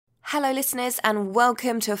Hello listeners and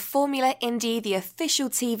welcome to Formula Indie, the official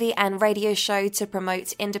TV and radio show to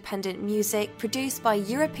promote independent music produced by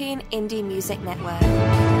European Indie Music Network.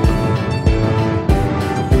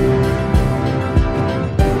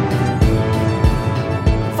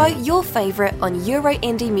 Vote your favourite on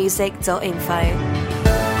euroindiemusic.info.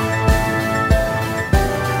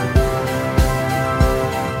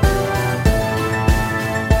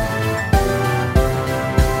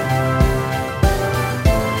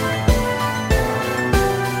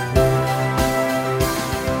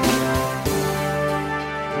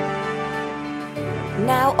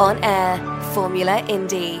 Now on air, Formula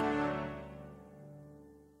Indie.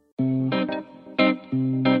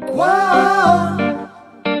 Whoa,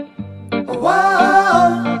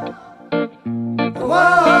 whoa,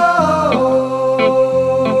 whoa.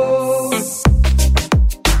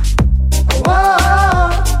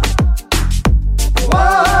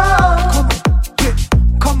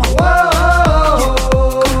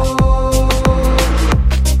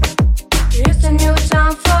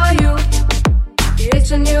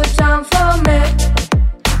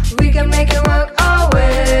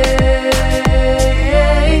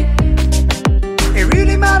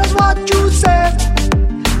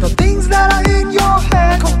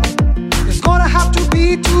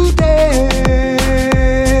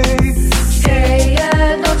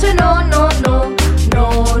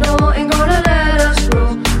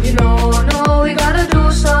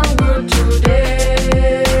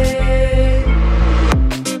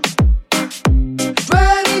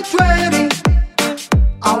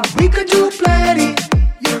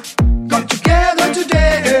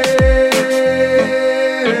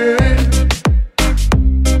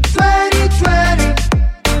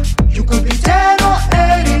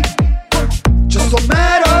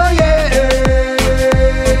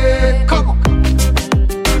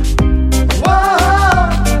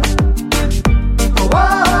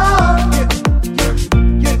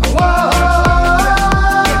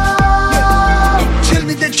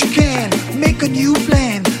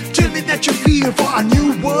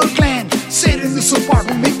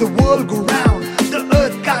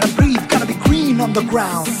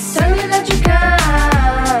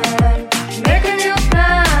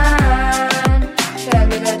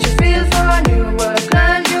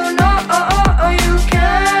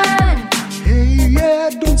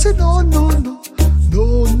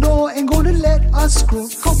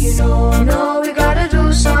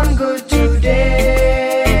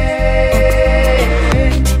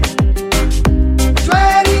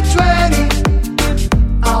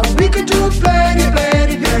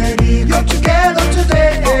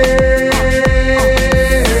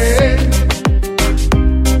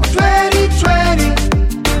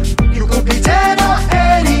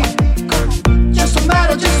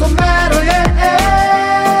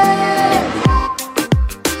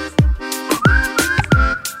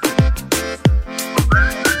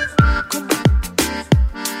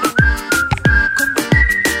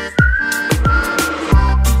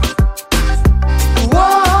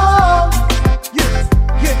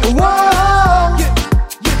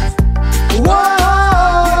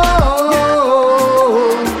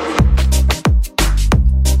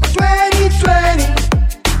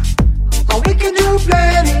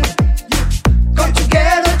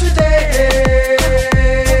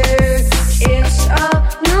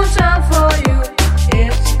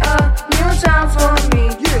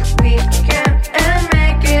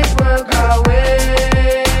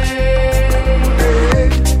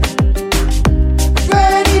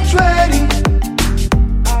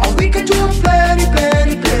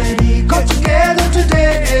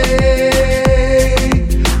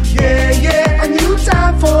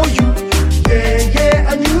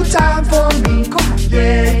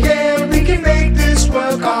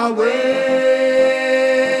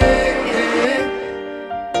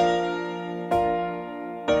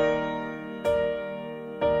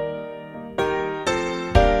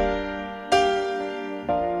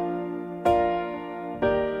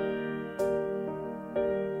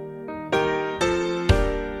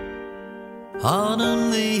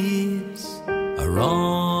 Autumn leaves are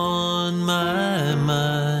on my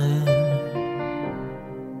mind,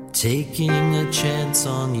 taking a chance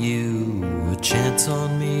on you, a chance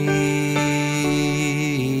on me.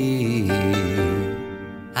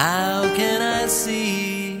 How can I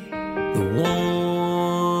see the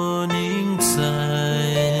warning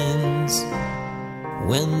signs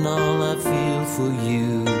when all I feel for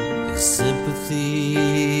you is sympathy?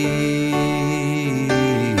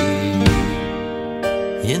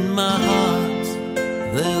 In my heart,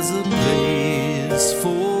 there's a place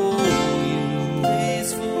for you,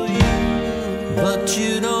 but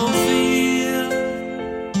you don't.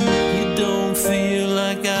 don't feel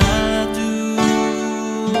like I do.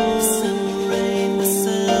 December rain,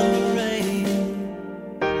 December rain,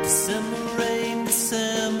 December rain,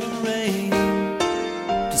 December rain,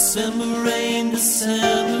 December rain,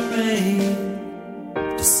 December rain,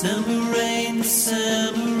 December rain,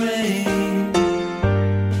 December rain.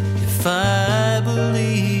 If I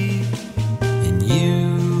believe in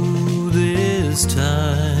you this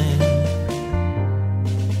time,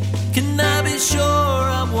 can I be sure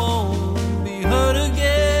I won't be hurt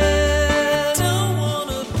again? Don't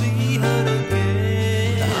wanna be hurt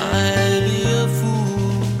again. I'd be a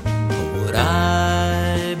fool, or would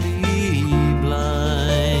I be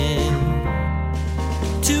blind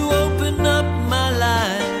to open up my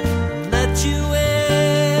life and let you in?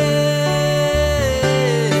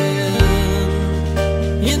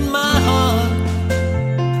 In my heart,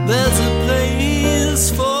 there's a place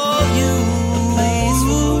for you,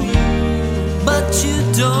 but you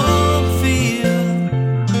don't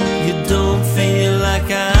feel like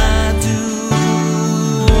I do.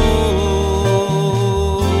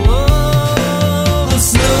 The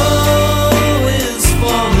snow is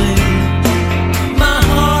falling, my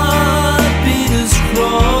heartbeat is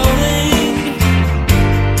crawling,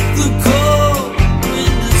 the cold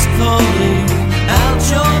wind is calling out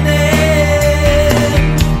your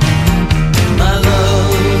name. My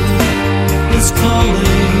love is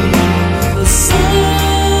calling, the sun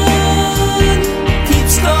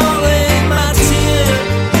keeps calling, my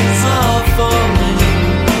tears are falling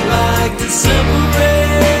like December rain.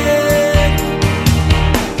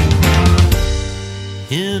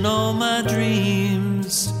 In all my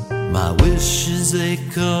dreams, my wishes they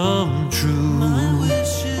come true. My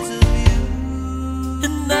wishes of you,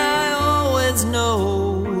 and I always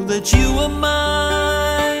know that you are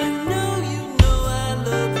mine. You know I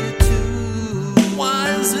love you too. Why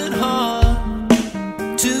is it hard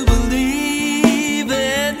to believe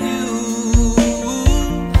in you?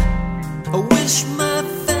 I wish my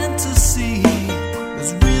fantasy was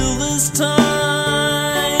real this time.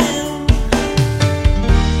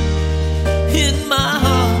 In my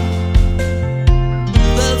heart,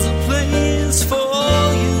 there's a place for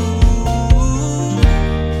you,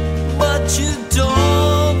 but you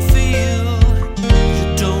don't feel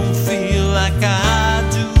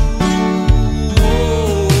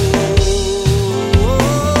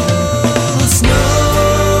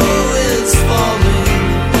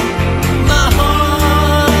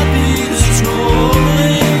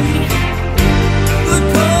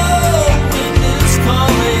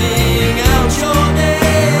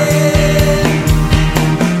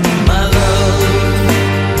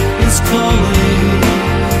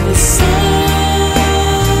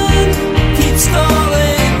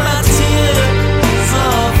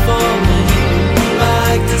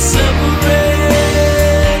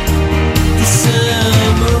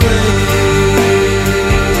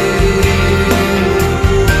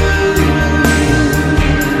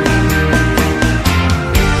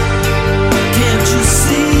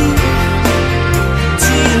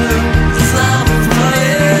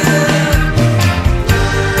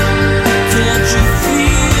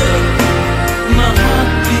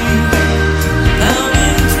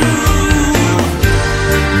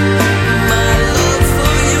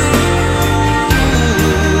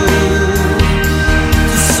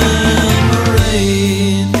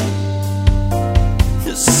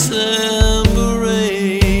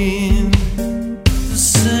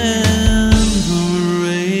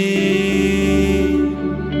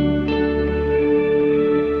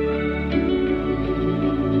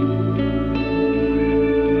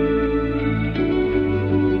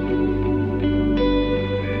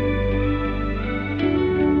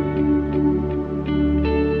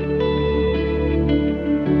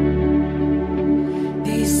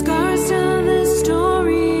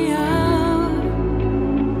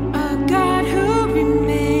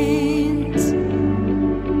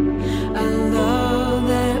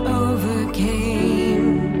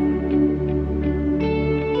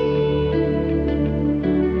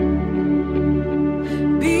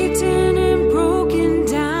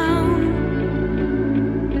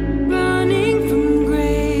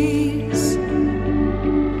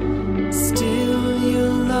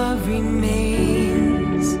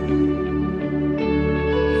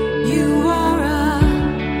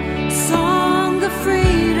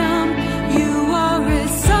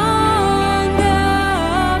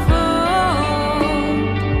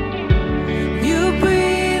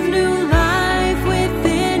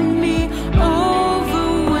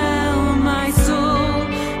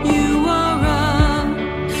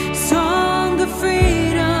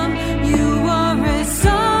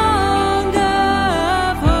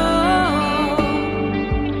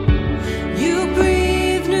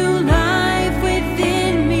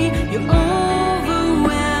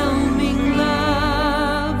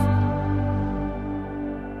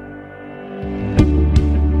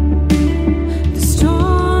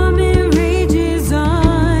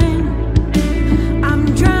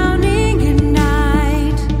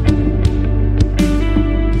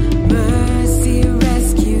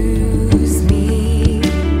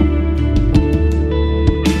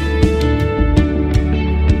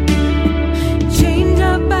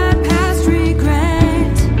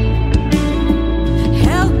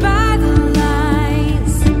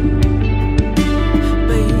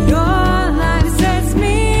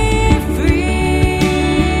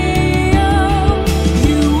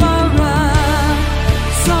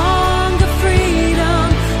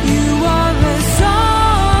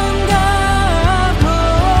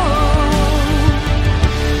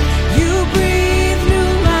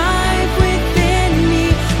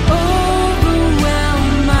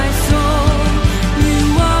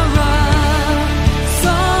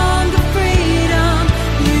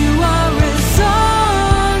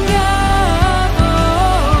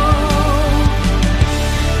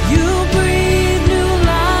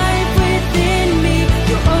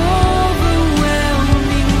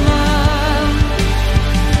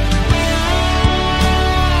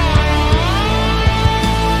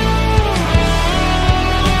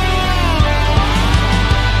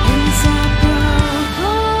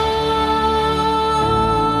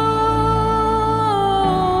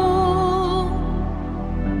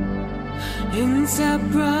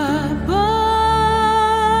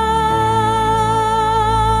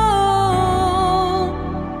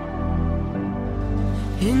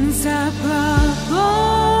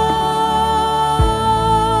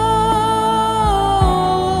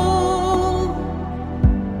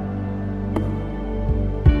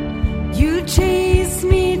chase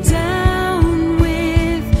me down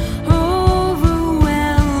with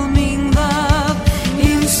overwhelming love,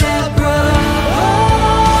 inseparable.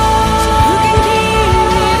 Who can keep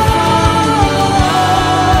me from your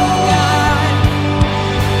love, God?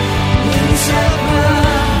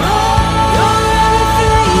 Inseparable. You're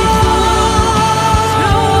unfaithful.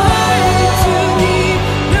 No height too deep,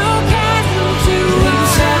 no chasm too wide.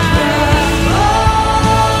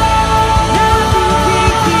 Nothing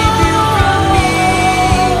can keep you from me,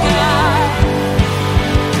 God.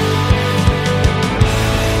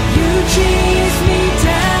 You chase me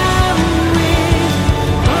down with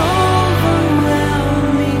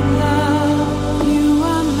overwhelming love. You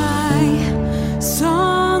are my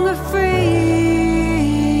song of freedom.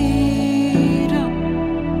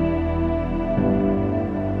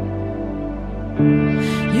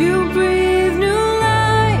 You breathe new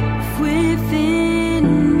life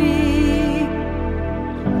within me.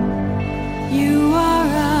 You are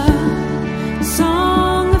a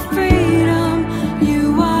song of freedom.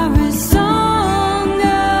 You are a song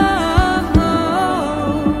of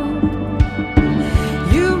hope.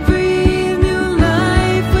 You breathe new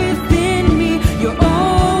life within me. Your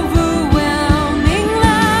overwhelming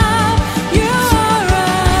love. You are a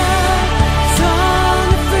song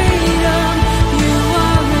of freedom. You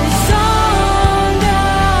are a song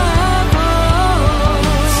of hope.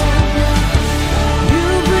 You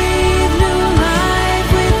breathe new life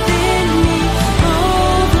within me.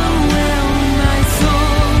 Overwhelm my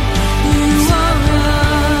soul. You are a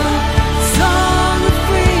song of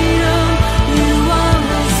freedom. You are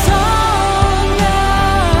a song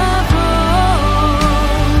of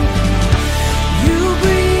hope. You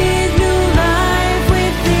breathe new life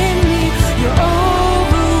within me. Your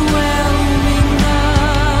overwhelming love.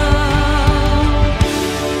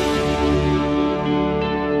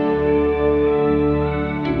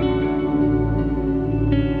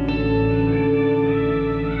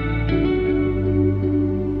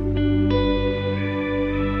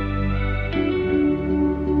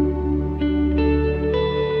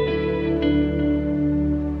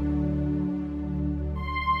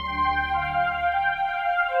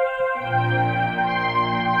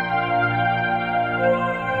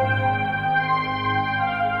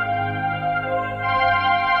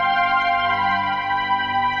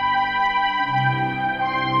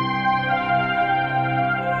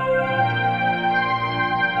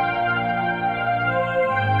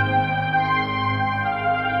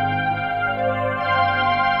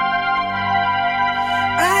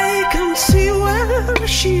 I can't see where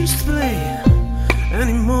she used to play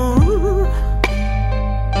anymore.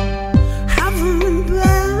 Haven't been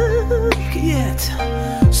back yet,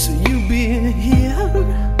 so you be here.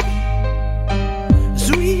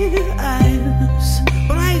 Sweet eyes,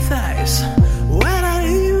 bright eyes, where are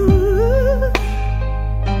you?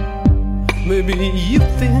 Maybe you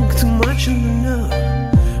think too much and know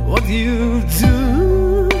what you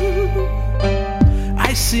do.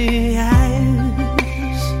 I see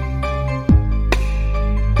eyes,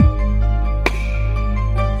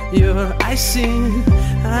 your eyes see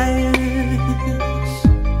eyes,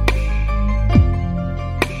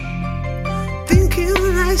 thinking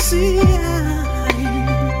I see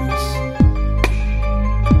eyes,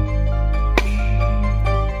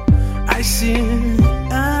 I see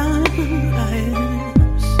eyes.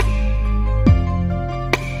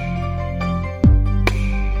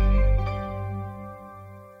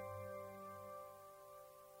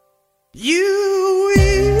 You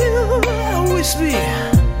will always be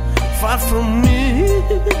far from me,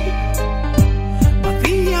 but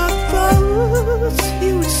in your thoughts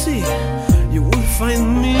you will see, you will find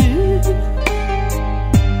me.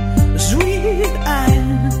 Sweet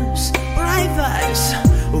eyes, bright eyes,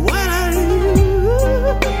 where are you?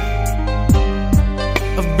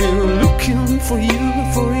 I've been looking for you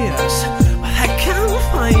for years, but I can't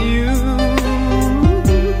find you.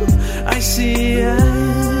 I see eyes,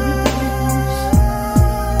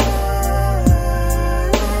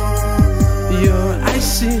 your eyes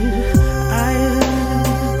see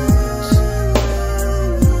eyes,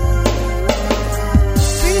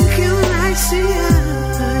 thinking I see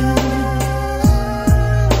eyes.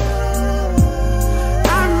 I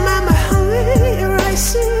remember how your eyes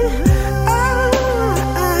see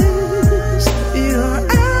eyes, your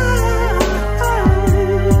eyes.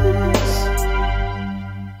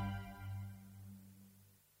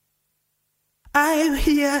 I'm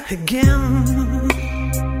here again.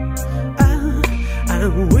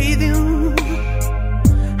 I'm waiting.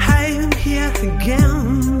 I'm here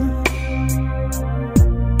again,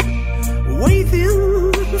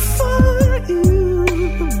 waiting for you.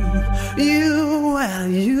 You are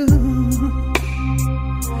you.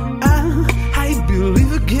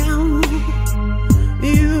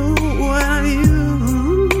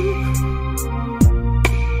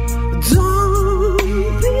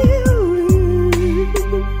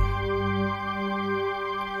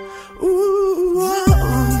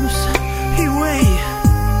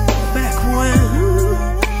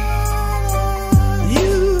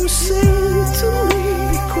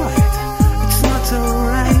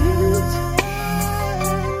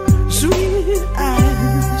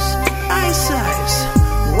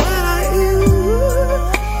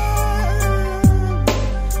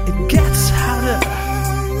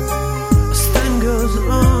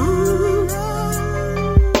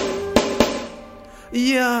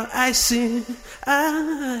 your icy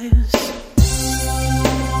eyes.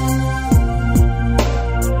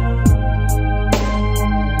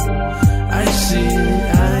 I see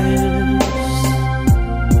eyes.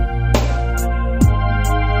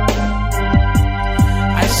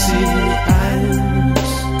 I see eyes.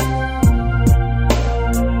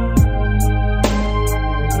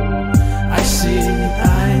 I see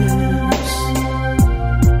eyes.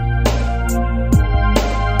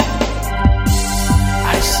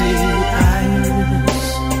 I see eyes.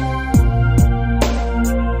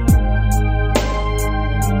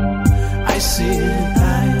 I see eyes.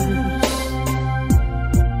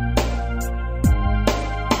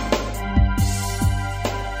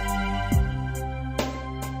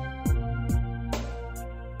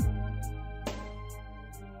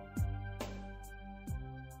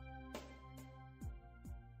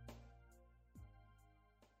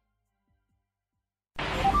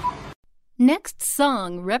 Next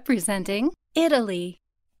song representing Italy.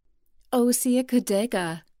 Osia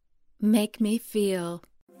Kodega, Make Me Feel.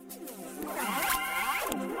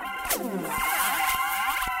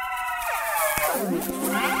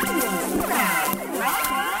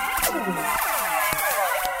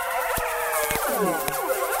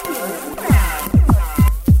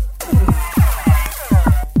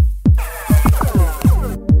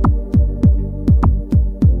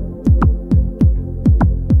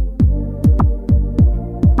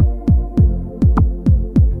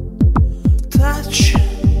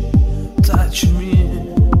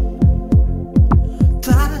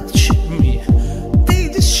 Touch me,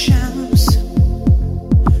 take this chance,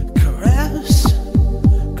 caress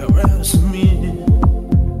me.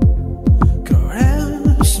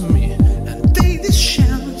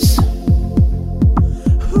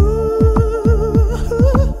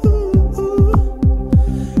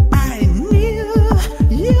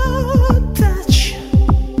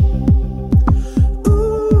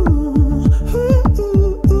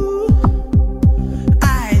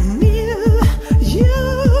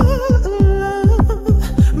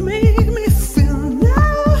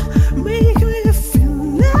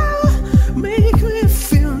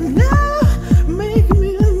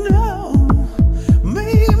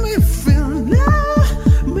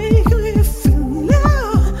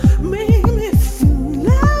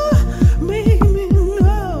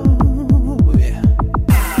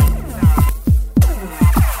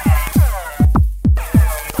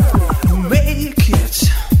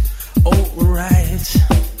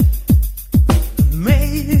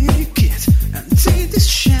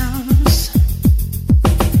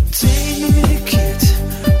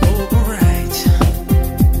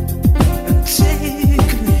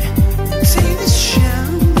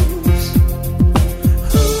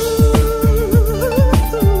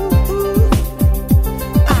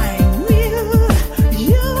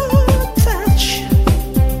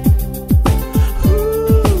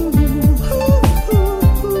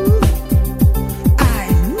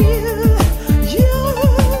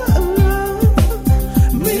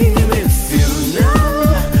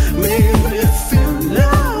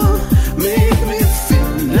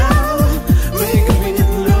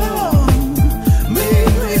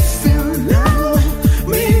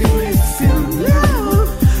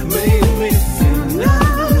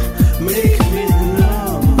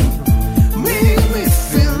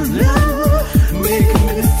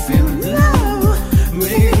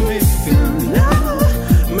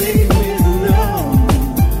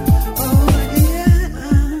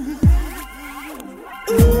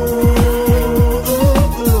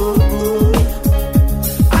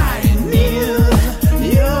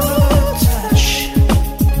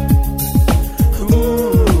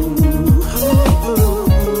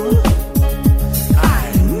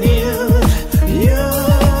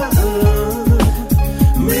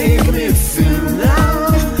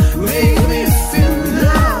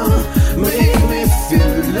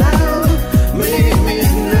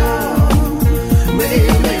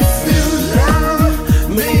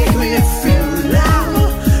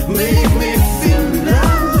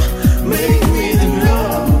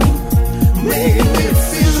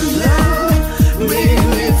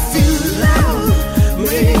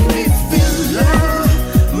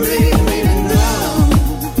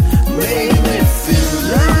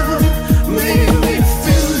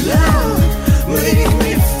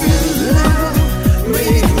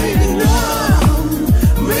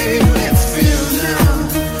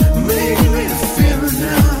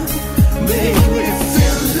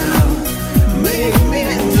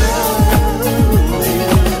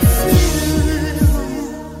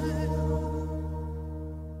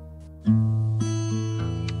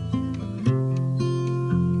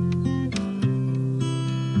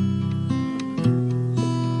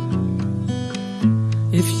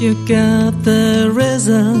 you got the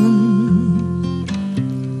rhythm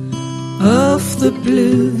of the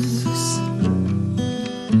blues,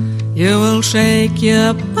 you will shake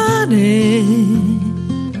your body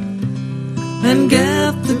and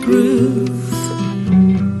get the groove.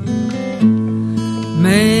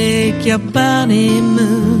 Make your body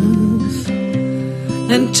move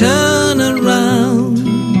and turn around.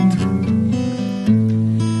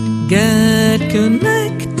 Get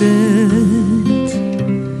connected,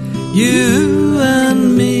 you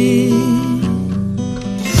and me.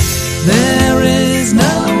 There is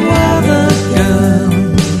no other girl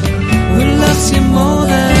who loves you more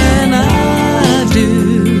than I do.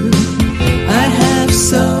 I have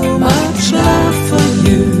so much love for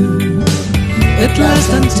you. It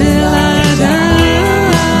lasts until I die.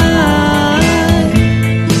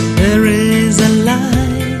 There is a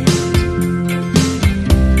light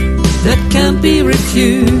that can't be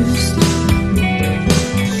refused.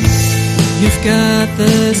 You've got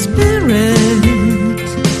the spirit,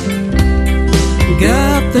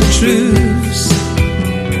 got the truth.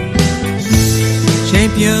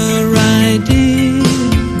 Shape your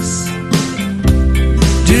ideas,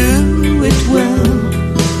 do it well.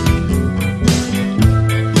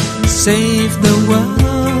 Save the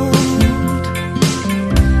world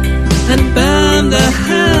and burn the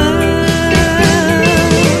hell.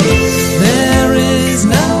 There is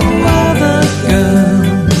no other girl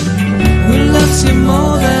who loves you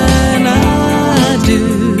more than I do.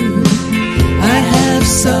 I have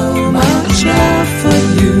so much love for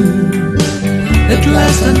you. It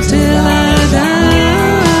lasts until I die.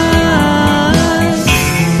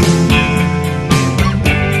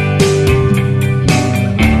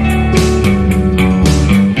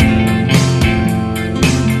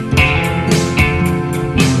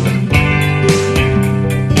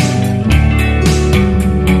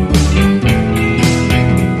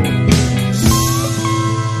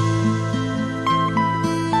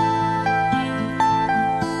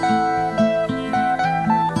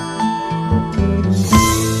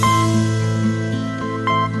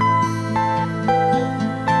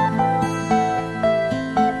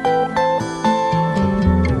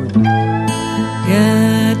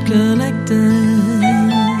 Get connected,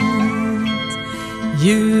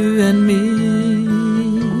 you and me.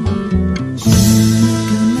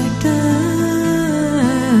 Connected.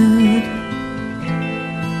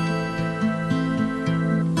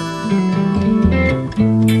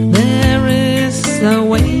 There is a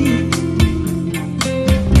way,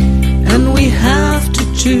 and we have to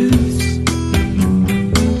choose.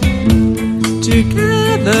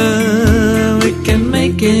 Together we can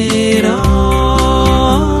make it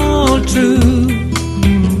all true.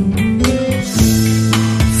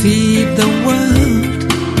 Feed the world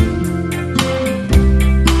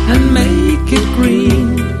and make it green.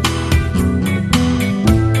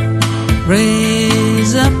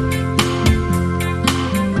 Raise up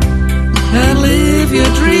and live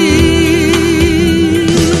your dreams.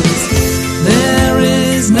 There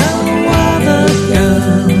is no other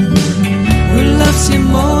girl who loves you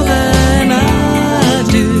more than I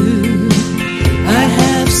do. I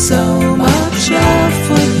have so much love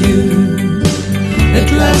for you. It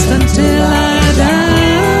lasts until I die.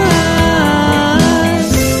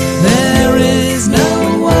 There is no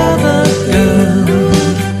other girl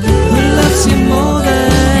who loves you more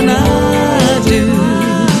than I do.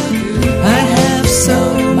 I have so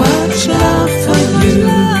much love for you.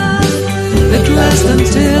 It lasts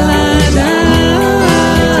until I die.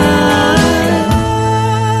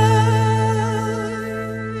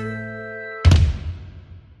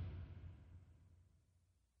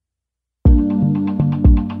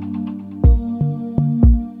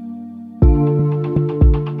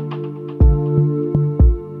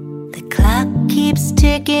 The clock keeps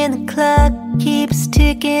ticking, the clock keeps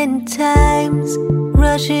ticking, time's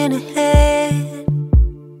rushing ahead.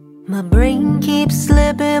 My brain keeps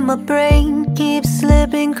slipping, my brain keeps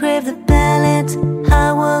slipping, crave the balance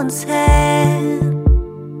I once had.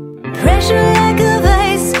 Pressure like a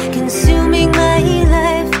vice, consuming my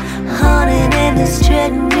life, haunted in this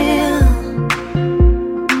treadmill.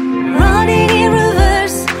 Running in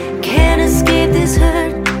reverse, can't escape this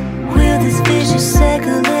hurt. Will this vicious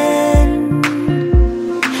cycle end?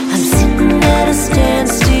 I'm sitting at a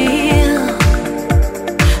standstill.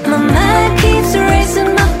 My mind keeps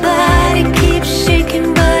racing, my body keeps shaking,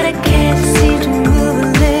 but I can't seem to move a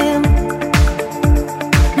limb.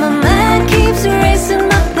 My mind keeps racing,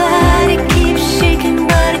 my body keeps shaking,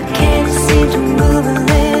 but I can't seem to move a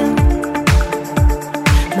limb.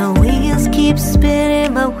 My wheels keep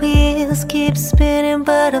spinning, my wheels keep spinning,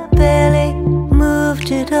 but I barely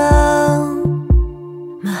moved at all.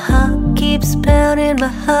 My heart keeps pounding, my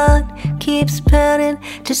heart keeps pounding.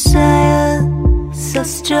 Desire so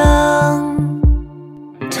strong.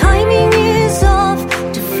 Timing is off,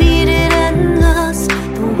 defeated and lost.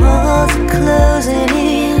 The walls are closing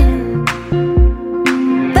in.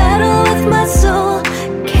 Battle with my soul,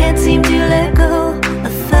 can't seem to let go. A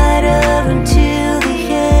fighter until the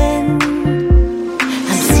end.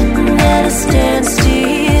 I'm sitting at a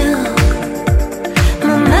standstill.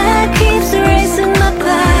 My mind keeps racing, my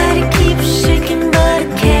body keeps shaking, but I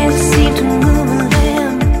can't seem to move a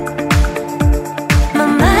limb. My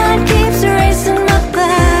mind keeps racing, my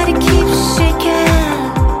body keeps shaking.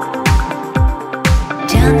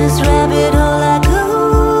 Down this rabbit hole I go.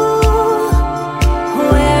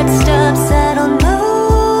 Where it stops I don't know.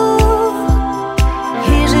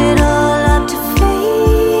 Is it all up to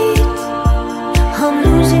fate? I'm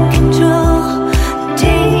losing control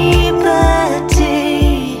day by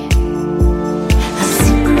day. I'm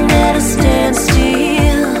sitting at a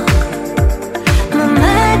standstill. My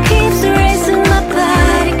mind keeps racing, my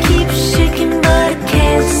body keeps shaking, but I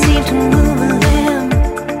can't seem to move a limb.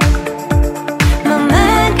 My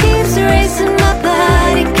mind keeps racing, my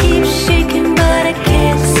body keeps shaking, but I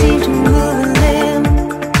can't seem to move a limb.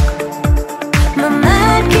 My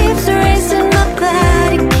mind keeps racing, my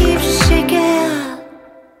body keeps shaking,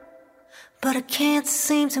 but I can't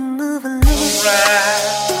seem to move a limb.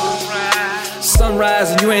 Sunrise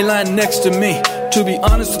and you ain't lying next to me. To be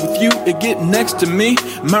honest with you, it get next to me.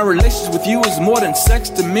 My relationship with you is more than sex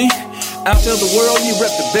to me. Out to the world, you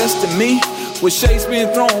rep the best of me. With shades being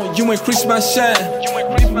thrown, you increase my shine.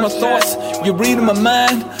 Reading my thoughts, you're reading my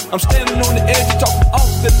mind. I'm standing on the edge, you're talking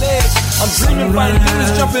off the ledge. I'm dreaming about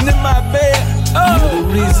you jumping in my bed. You're the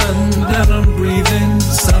reason that I'm breathing.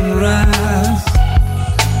 Sunrise.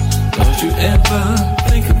 Don't you ever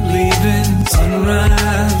think of leaving.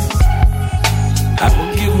 Sunrise. I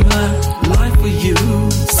will give my life for you.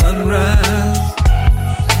 Sunrise.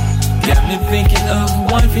 Got me thinking of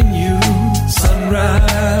wifing you.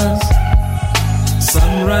 Sunrise.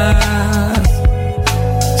 Sunrise.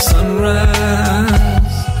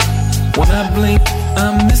 Sunrise. When I blink,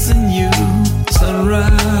 I'm missing you.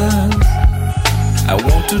 Sunrise. I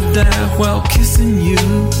want to die while kissing you.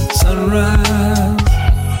 Sunrise.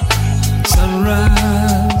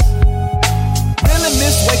 Sunrise. Really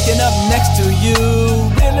miss waking up next to you.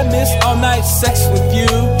 Really miss all night sex with you.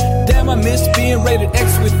 Damn, I miss being rated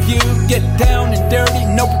X with you. Get down and dirty,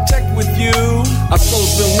 no protect with you. I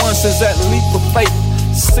suppose been one since that leap of faith.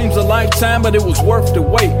 Seems a lifetime, but it was worth the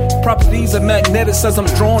wait. Properties of magnetic says I'm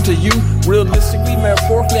drawn to you. Realistically,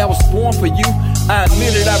 metaphorically, I was born for you. I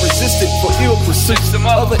admit it, I resisted for ill pursuits.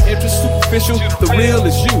 Other interests superficial, the real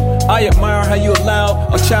is you. I admire how you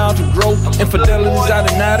allowed a child to grow. Infidelities I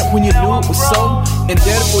denied it when you knew it was so.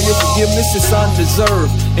 Indebted for your forgiveness, it's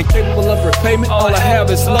undeserved. Incapable of repayment, all I have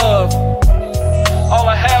is love. All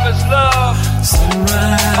I have is love.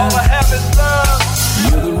 Sunrise. All I have is love.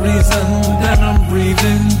 You're the reason that I'm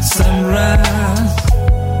breathing. Sunrise.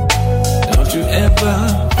 Don't you ever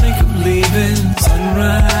think of leaving.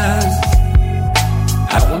 Sunrise.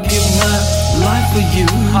 I will give my life for you.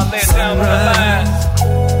 I'll lay it down on the line.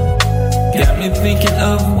 Got me thinking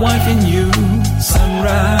of wifing you.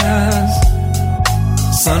 Sunrise.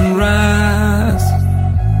 Sunrise.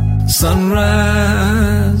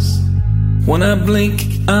 Sunrise. When I blink,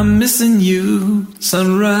 I'm missing you.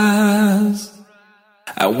 Sunrise.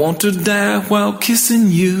 I want to die while kissing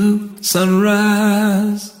you.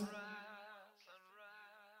 Sunrise.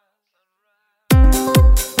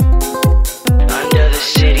 Under the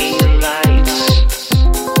city lights,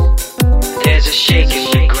 there's a shake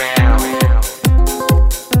in the ground.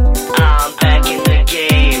 I'm back in the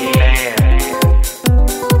game, man.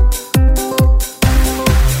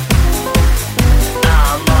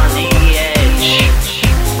 I'm on the edge.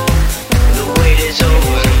 The wait is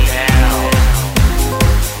over now.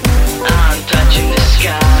 I'm touching the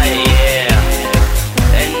sky, yeah.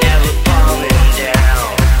 And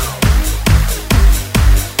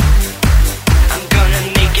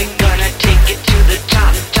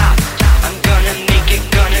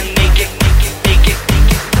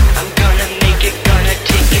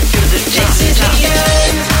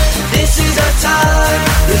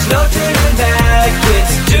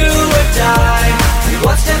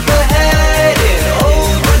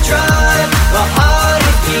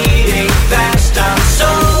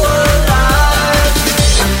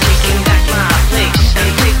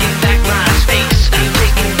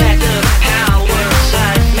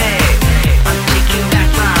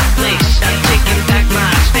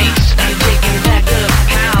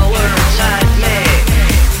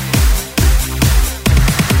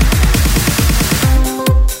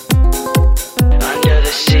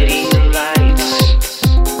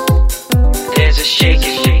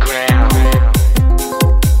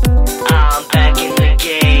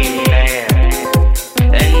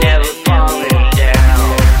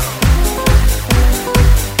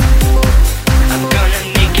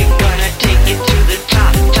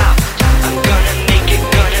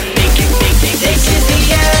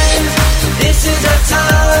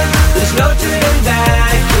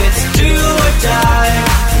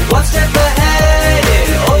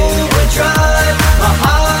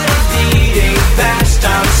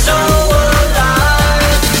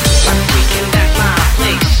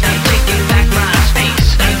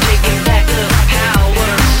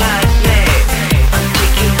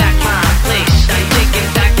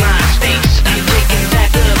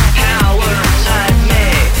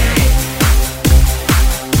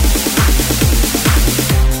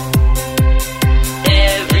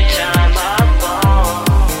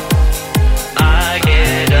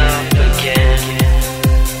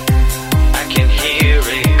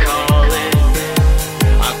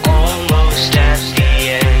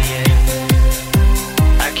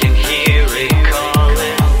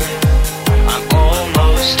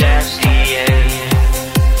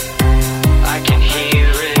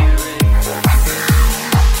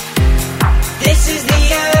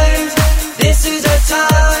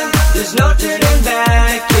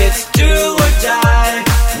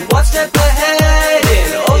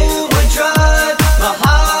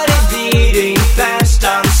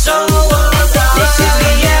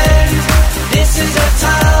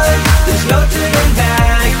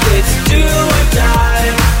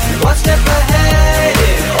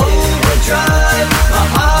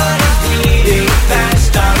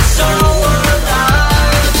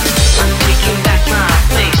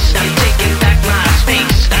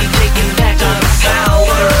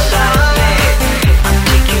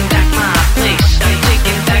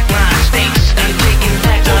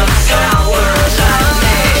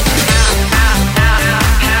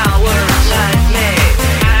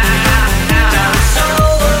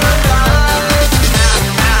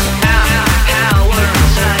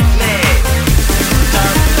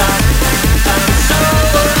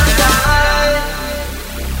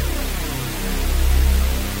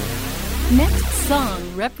Next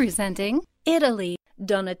song representing Italy,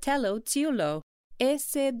 Donatello Ciullo, E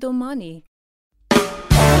se domani. E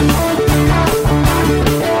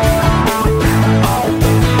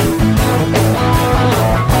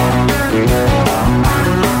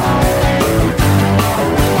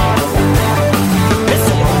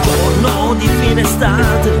sei un giorno di fine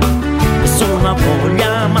estate, e solo una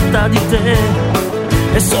voglia matta di te,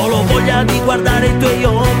 e solo voglia di guardare i tuoi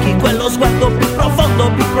occhi, quello sguardo più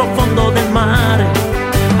profondo del mare,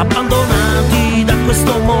 abbandonati da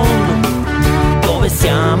questo mondo, dove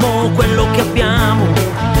siamo quello che abbiamo,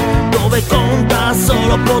 dove conta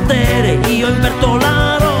solo potere, io inverto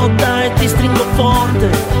la rotta e ti stringo forte,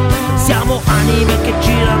 siamo anime che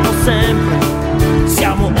girano sempre,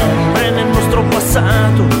 siamo ombre nel nostro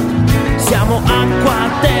passato, siamo acqua,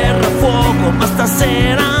 terra, fuoco, ma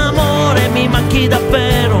stasera amore mi manchi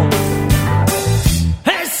davvero.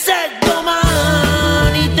 E se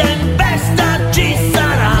domani tempesta ci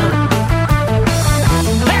sarà,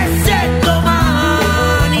 e se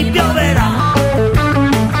domani pioverà,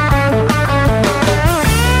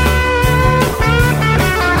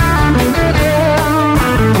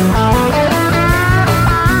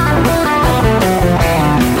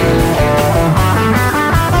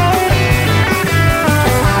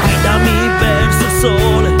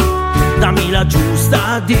 la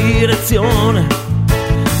giusta direzione,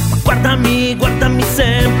 ma guardami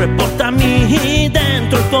sempre, portami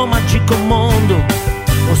dentro il tuo magico mondo,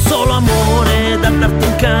 ho solo amore da darti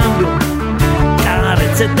in cambio,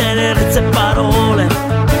 carezze, tenerezze e parole,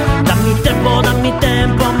 dammi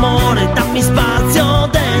tempo amore, dammi spazio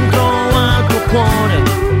dentro al tuo cuore,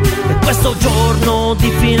 e questo giorno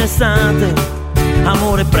di fine estate,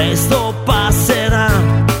 amore presto passerà,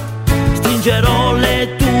 stringerò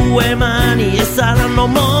le tue mani e saranno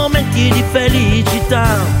momenti di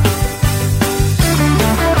felicità.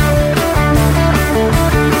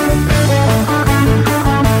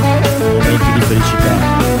 Momenti di felicità.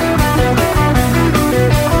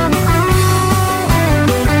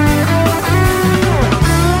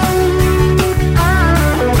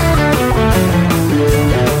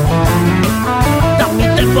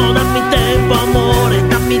 Dammi tempo amore,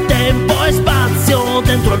 dammi tempo e spazio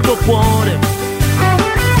dentro il tuo cuore.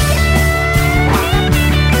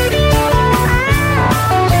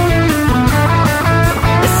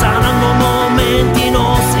 E saranno momenti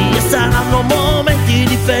nostri, e saranno momenti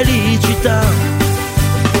di felicità.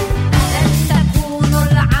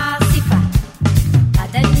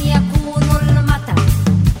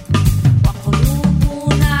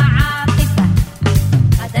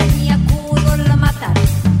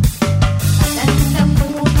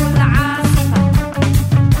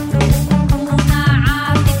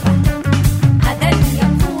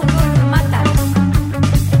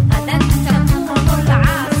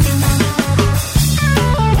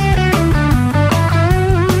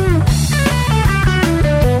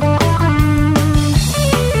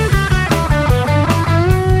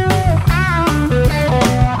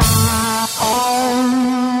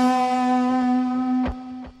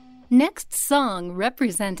 Next song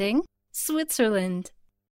representing Switzerland,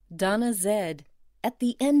 Donna Zed, At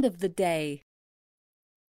the End of the Day.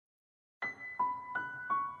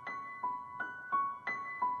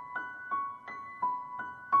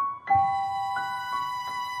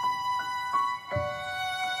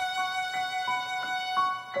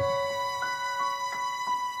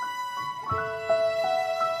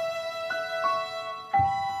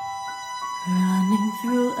 Running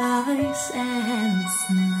through ice and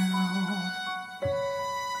snow,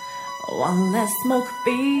 one less smoke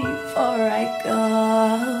before I go.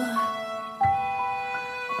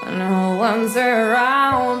 No one's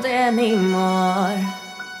around anymore,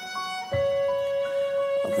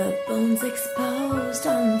 all the bones exposed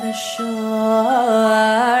on the shore.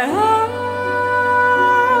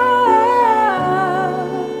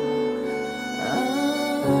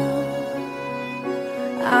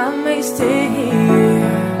 I may stay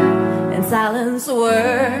here in silence,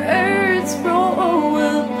 words grow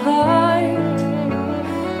apart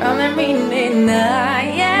from their meaning. I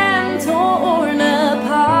am torn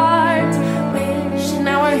apart, wishing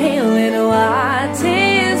I were healing. What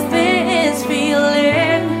is this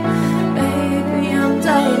feeling? Baby, I'm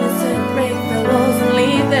dying to break the walls and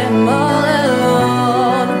leave them all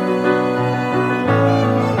alone.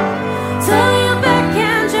 Turn your back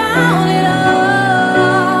and drown it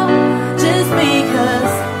all, just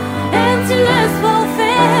because emptiness will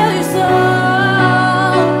fill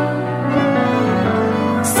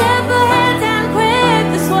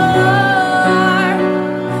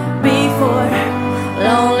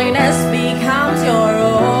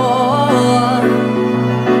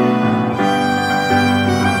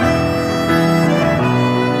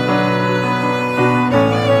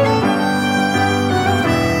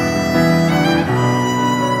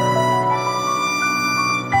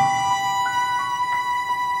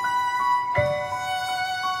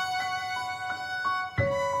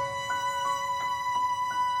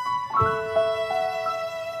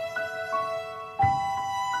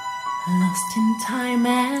time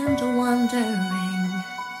and wondering,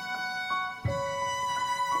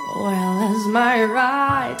 well, is my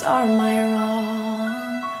right or my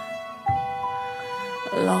wrong?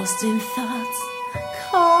 Lost in thoughts,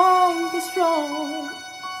 can't be strong.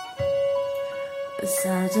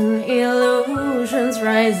 Certain illusions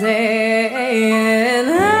rising.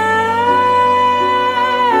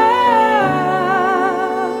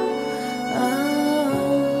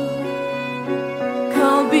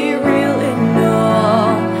 Can't be real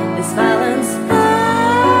enough. This violence.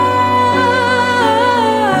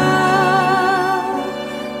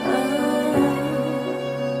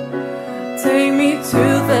 Take me to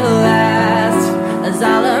the last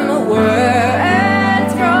asylum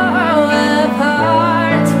words grow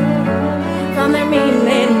apart. From their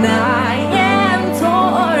meaning I am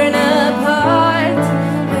torn apart.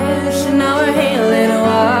 Wish now we're healing.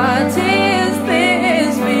 What is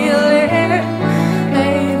this feeling?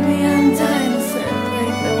 Maybe I'm dying to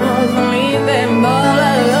break the walls and leave them all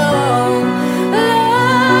alone.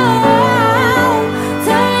 Alone.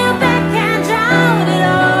 Turn you back and drown it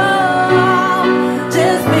all.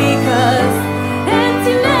 Just because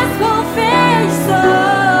emptiness will fill your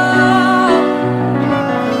soul.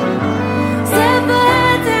 Step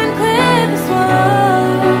ahead and clear this wall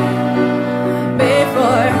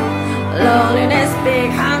before loneliness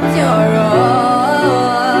becomes your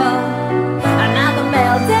role. Another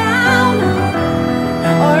meltdown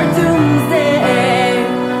or doomsday.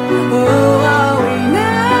 Who are we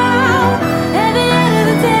now at the end of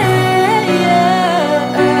the day?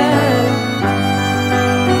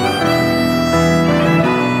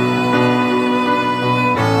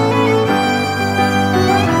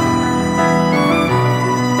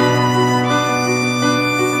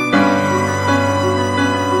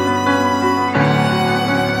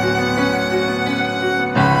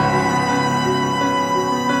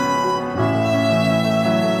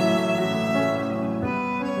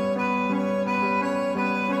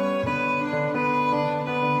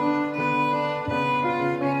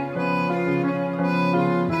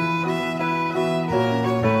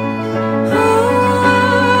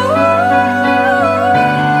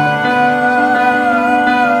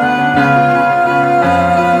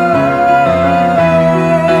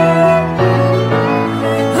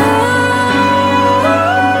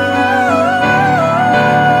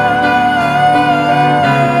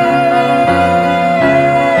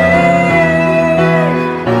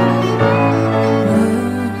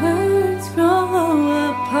 Words grow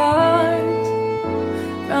apart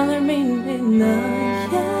from their meaning. I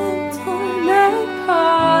am torn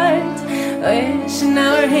apart. Wishing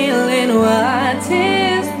now we're healing. What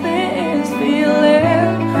is this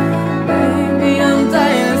feeling? Baby, I'm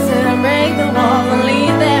dying to sit and break the walls and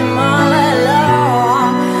leave them all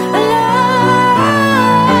alone. Alone.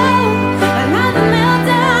 Another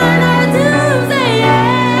meltdown or doomsday.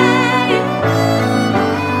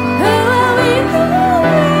 Who are we? Who are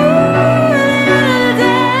we at the end of the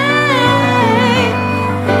day?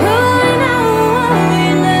 Who are we now? Who are we now?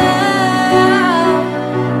 At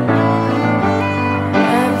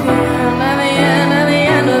the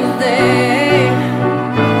end of the day.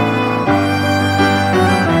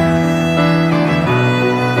 Who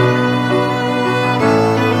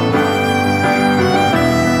are we now?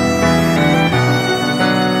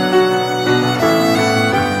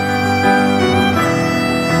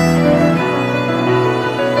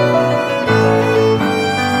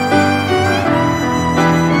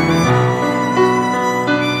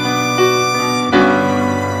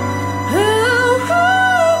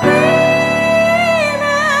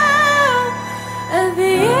 At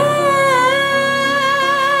the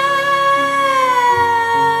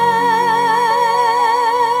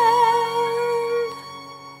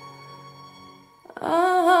end of the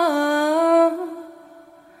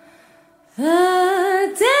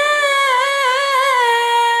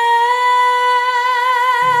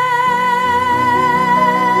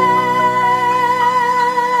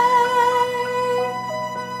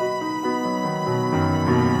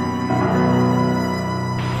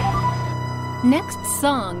Next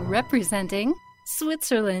song representing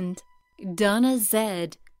Switzerland, Donna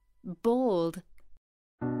Zed, Bold.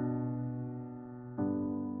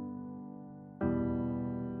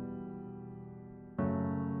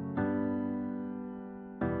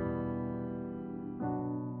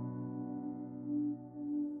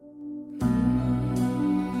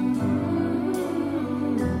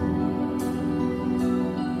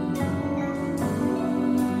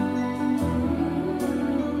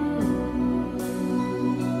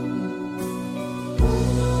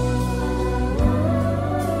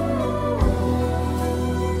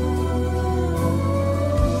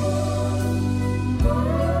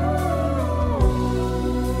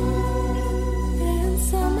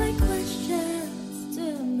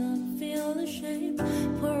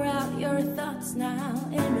 us now,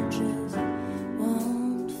 images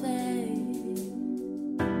won't fade.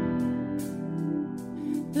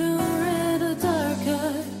 Blue, red, or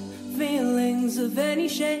darker, feelings of any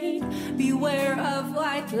shade. Beware of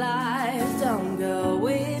white lies, don't go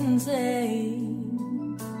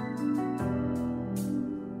insane.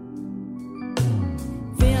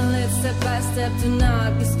 Feel it step by step, do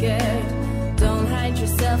not be scared. Don't hide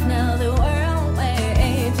yourself now, the world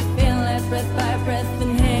waits. Feel it breath by breath,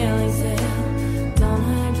 inhale, exhale. Don't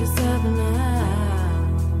hide yourself now.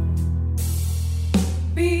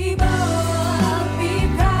 Be bold, be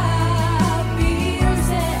proud, be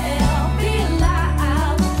yourself, be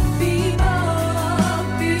loud. Be bold,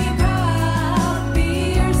 be proud, be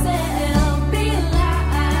yourself, be loud.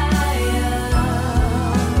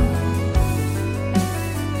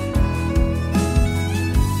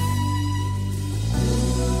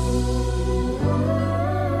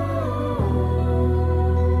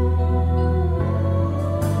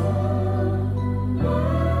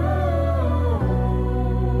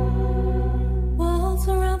 Waltz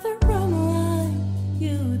around the room like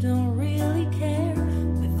you don't really care,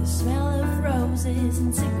 with the smell of roses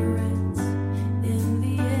and cigarettes in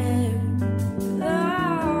the air.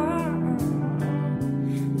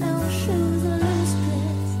 No shoes, a loose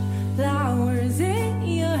dress, flowers in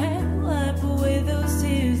your hair. Wipe away those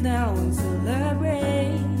tears now and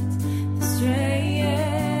celebrate the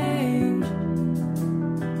strange.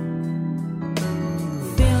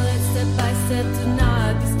 Feel it step by step, do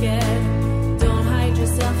not be scared. Don't hide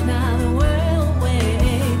yourself now, the world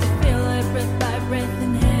waits. Feel it breath by breath,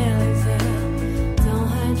 inhale, exhale. Don't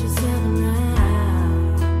hide yourself now.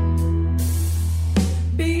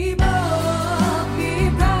 Be bold, be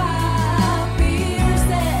proud, be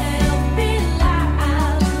yourself, be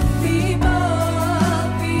loud. Be bold,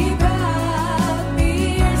 be proud, be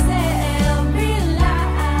yourself, be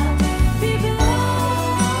loud. Be bold,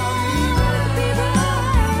 be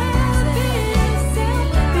proud, be yourself,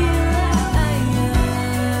 be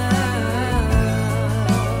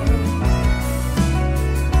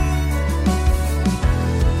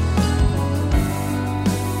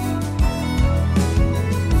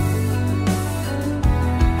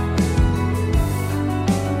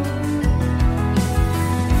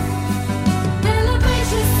Elevate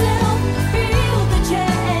yourself, feel the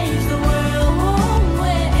change, the world won't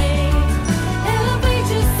wait. Elevate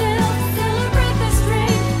yourself, celebrate the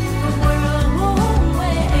strength, the world won't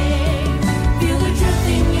wait. Feel the truth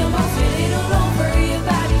in your bones, feel it all over your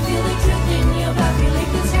body. Feel the truth in your body, feel it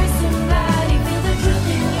 'cause you're somebody. Feel the truth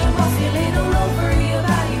in your bones, feel it all over your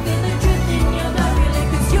body. Feel the truth in your body, feel it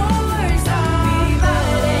 'cause you're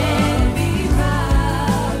somebody. Be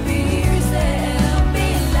proud, be yourself, be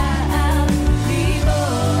loud. Be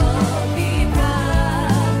bold, be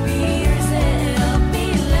proud, be yourself, be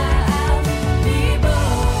loud. Be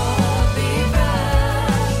bold, be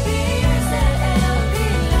proud, be yourself, be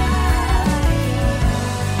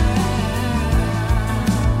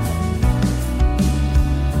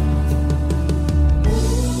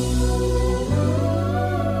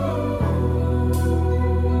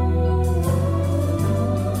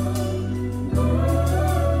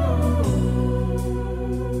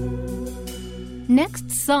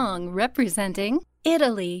Next song representing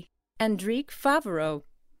Italy, Enrique Favaro,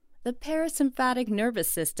 the parasympathetic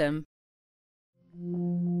nervous system.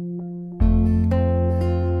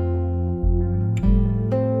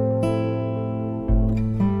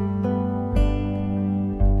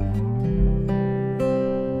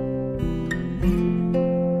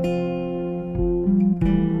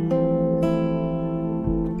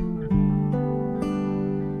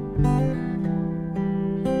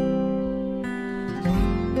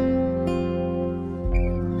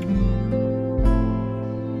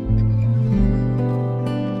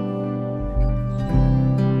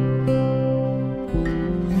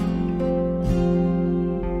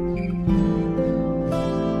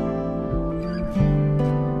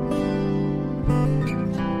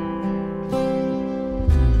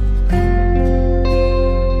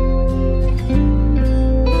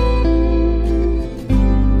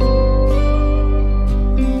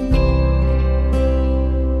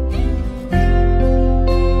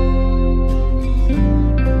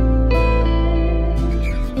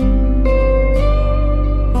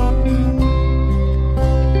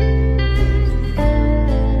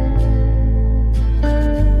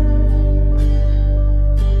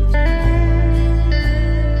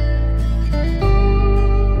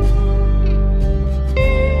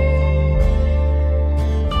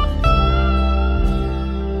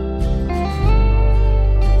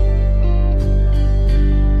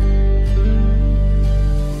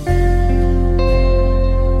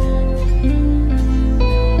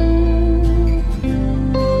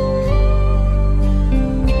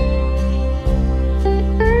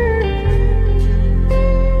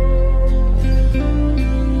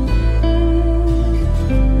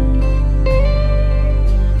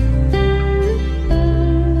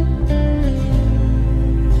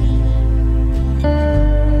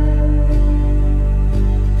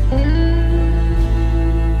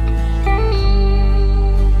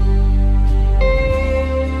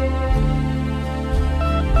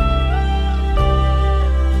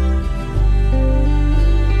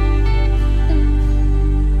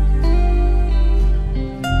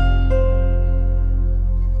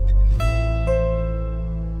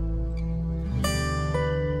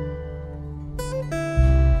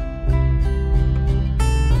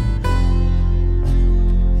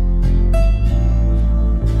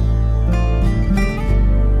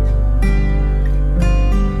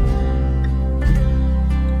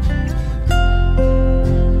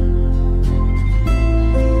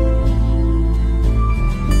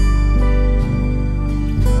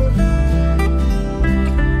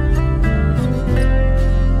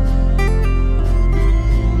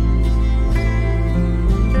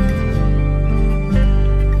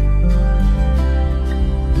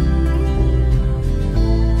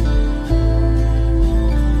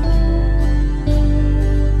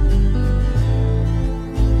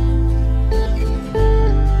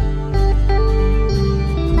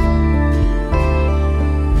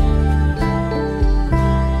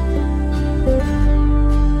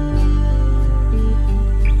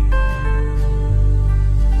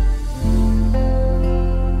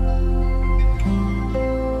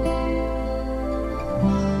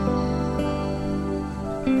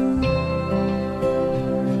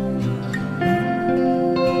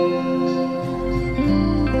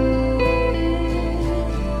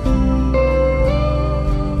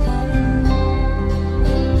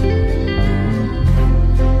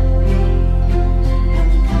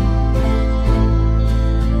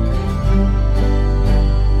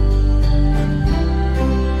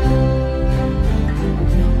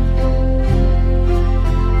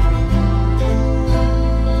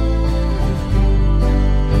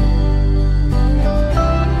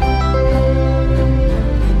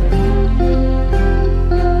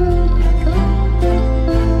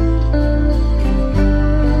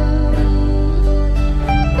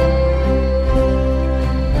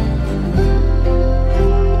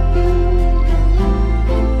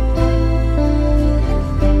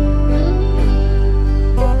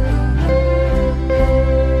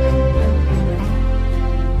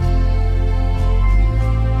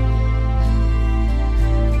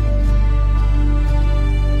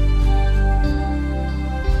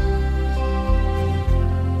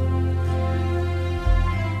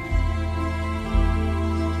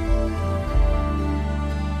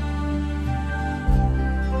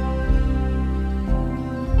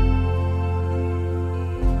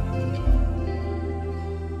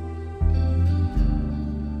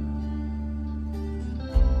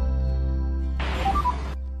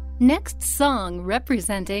 Next song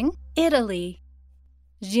representing Italy,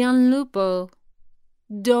 Gianlupo,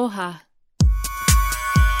 Doha.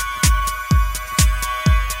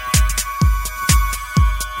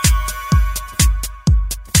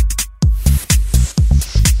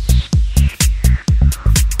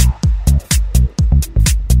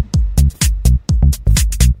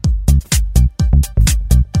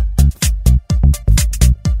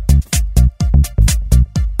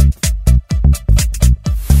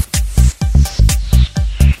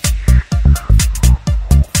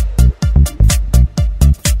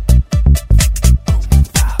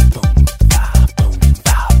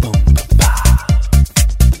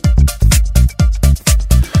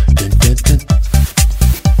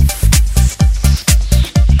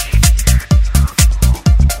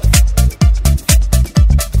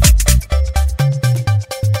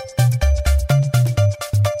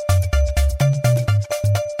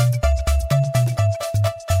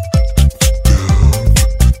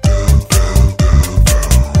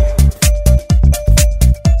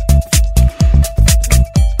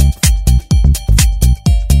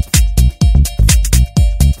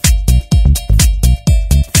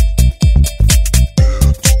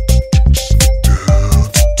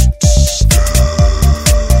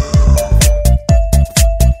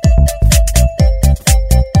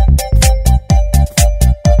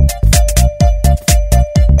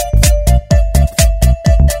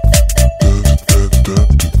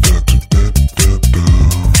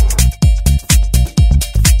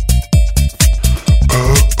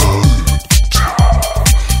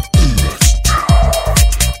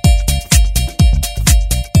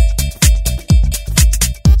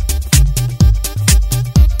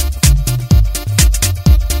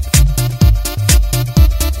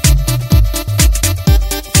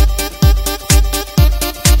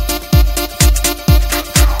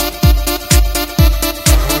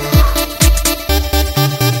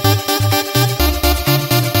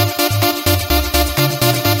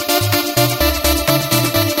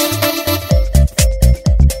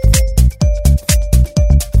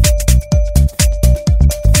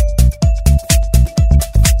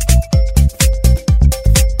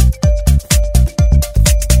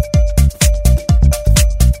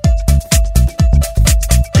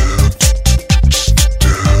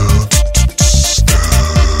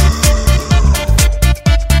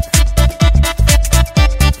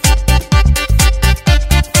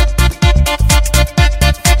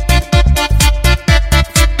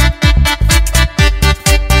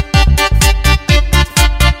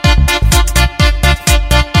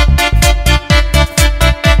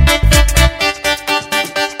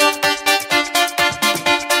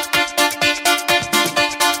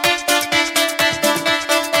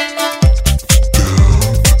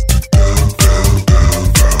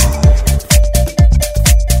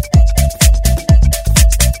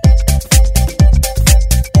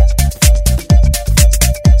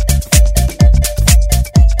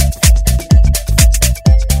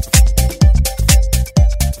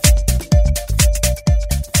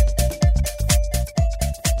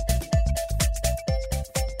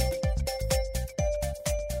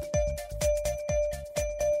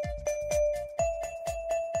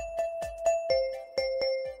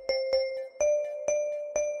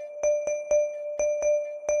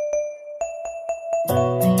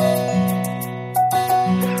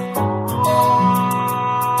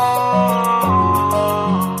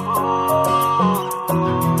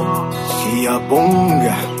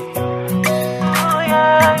 Bunga.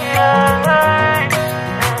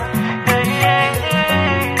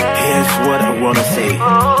 Here's what I wanna say.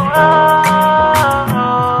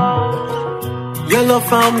 Your love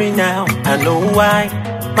found me now, I know why.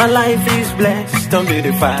 My life is blessed and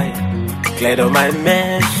beautified. Cleared of my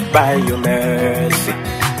mess by your mercy.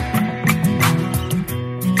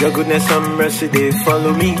 Your goodness and mercy, they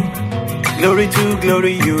follow me. Glory to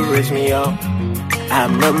glory, you raise me up.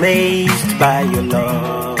 I'm amazed by your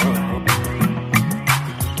love.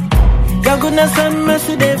 Your goodness and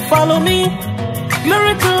mercy, they follow me.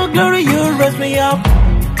 Glory to glory, you raise me up.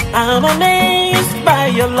 I'm amazed by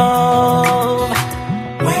your love.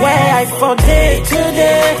 Where I for day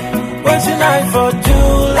today, waiting I for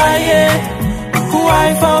July, yeah. Who I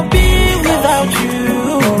for be without you,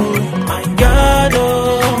 my God, oh.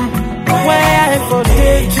 Where I for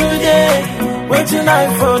day today, waiting I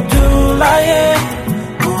for July, yeah.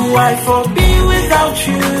 Who I for be without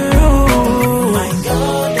you, my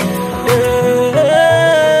God, yeah.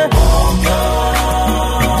 Oh God,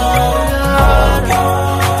 oh God,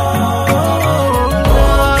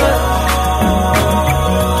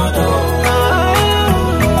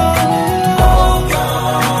 oh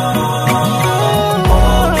God,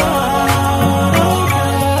 oh God.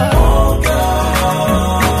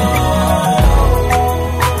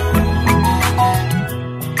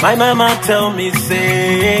 My mama tell me,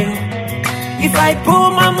 say, if I put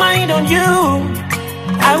my mind on you,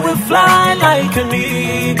 I will fly like an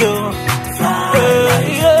eagle.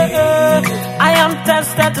 I am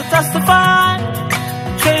tested to testify.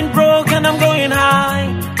 Chain broken, I'm going high.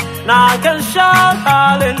 Now I can shout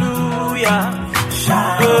hallelujah.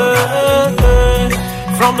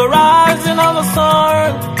 From the rising of the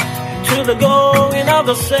sun to the going of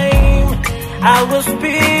the same, I will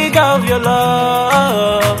speak of your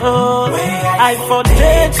love. I for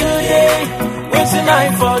day to day, waiting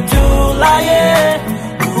I for July.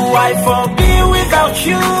 Who I for be without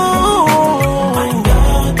you.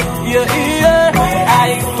 Yeah, yeah. I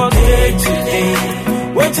for day to day,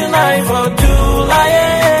 waiting I for July.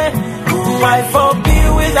 Who I for be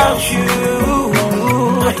without you.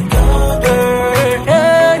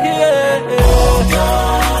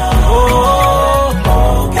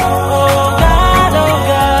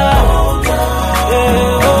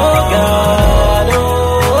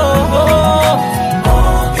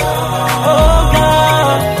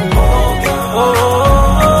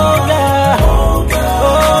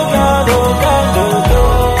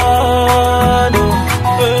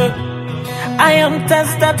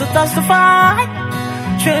 To testify,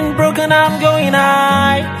 chain broken, I'm going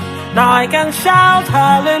high. Now I can shout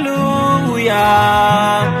hallelujah.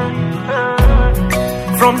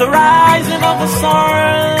 From the rising of the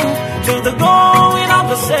sun to the going of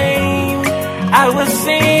the same, I will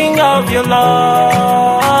sing of your love.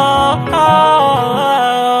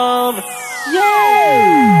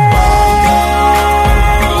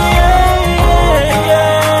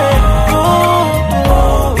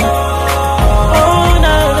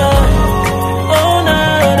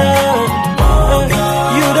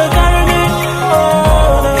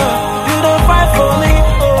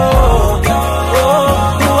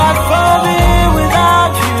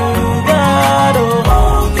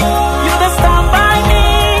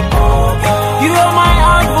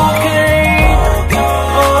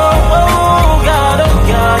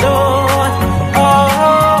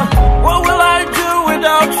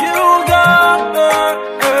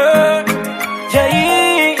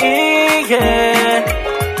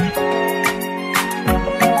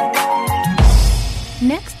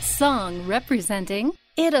 Representing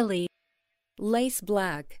Italy, Lace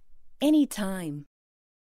Black, Anytime.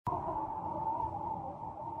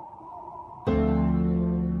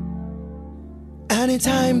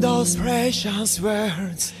 Anytime those precious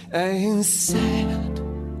words ain't said,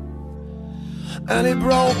 any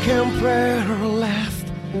broken prayer left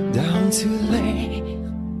down to lay,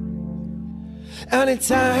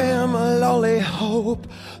 anytime a lonely hope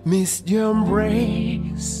missed your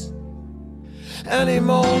embrace, any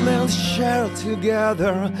moment shared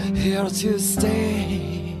together, here to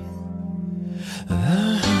stay.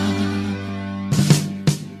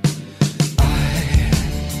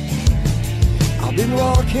 I've been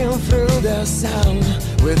walking through the sun,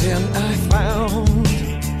 within I found,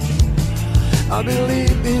 I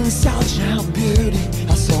believe in such a beauty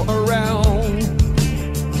I saw around.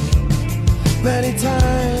 Many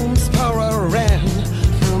times power ran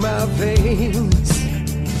through my veins,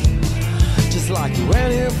 just like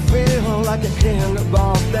when you feel like a king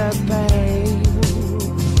above that pain.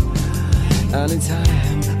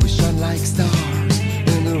 Anytime we shine like stars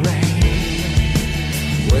in the rain,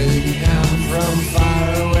 waving out from far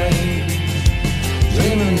away,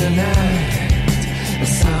 dreaming the night, a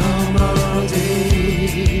summer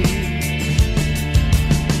day,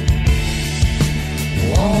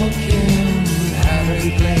 walking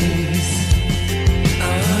every place,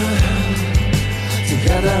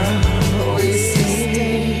 together we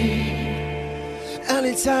stay.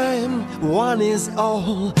 Anytime one is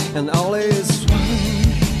all and all is one,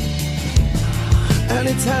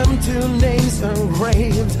 anytime two names are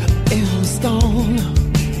engraved in stone,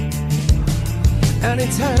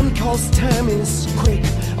 anytime cause time is quick,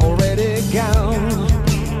 already gone,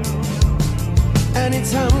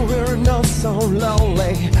 anytime we're not so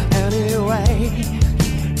lonely anyway,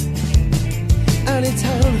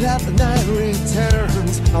 anytime that the night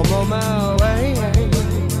returns, I'm on my way.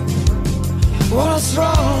 What a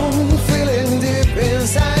strong feeling deep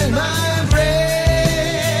inside my brain,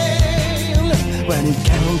 when it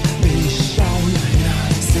can't be shown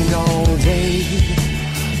a single day.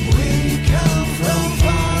 We come from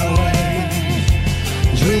far away,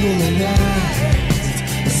 dreaming the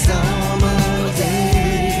night, a summer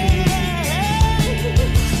day,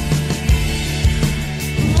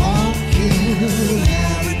 walking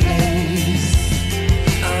every place,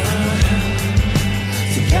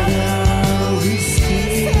 together we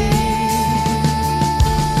stay,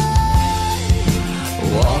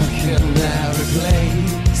 walking every place.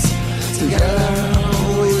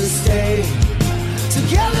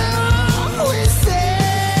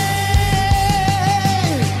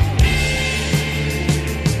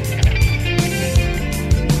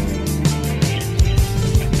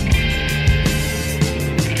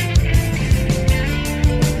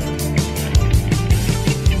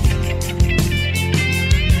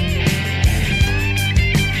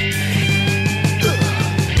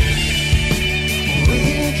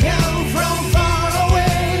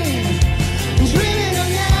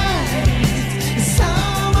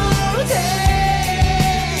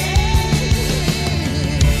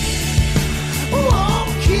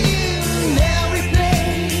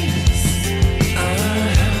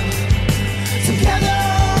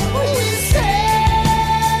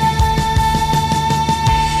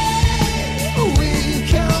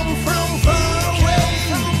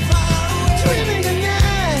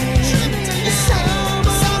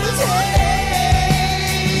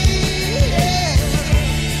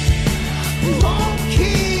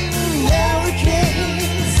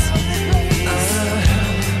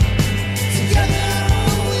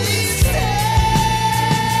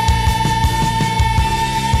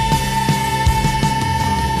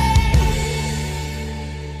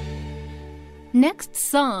 Next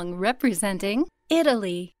song representing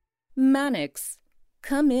Italy. Mannix,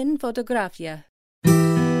 Come in Fotografia.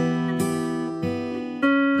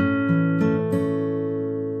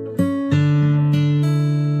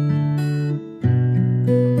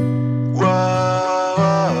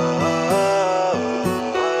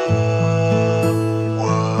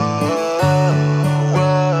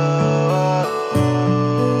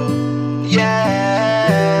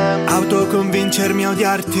 Autoconvincermi a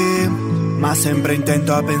odiarti, ma sempre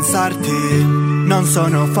intento a pensarti. Non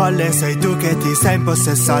sono folle, sei tu che ti sei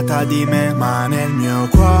impossessata di me, ma nel mio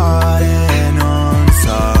cuore non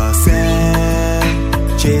so se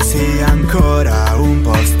ci sia ancora un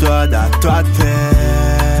posto adatto a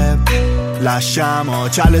te.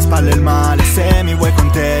 Lasciamoci alle spalle il male, se mi vuoi con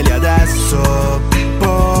te lì adesso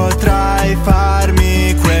potrai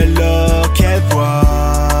farmi quello che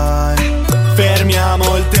vuoi.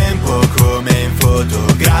 Fermiamo il tempo come in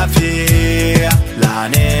fotografia, la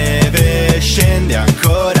neve scende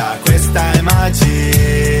ancora, questa è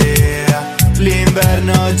magia.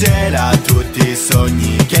 L'inverno gela tutti i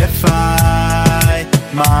sogni che fai,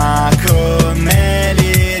 ma con me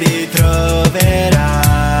li ritroverai.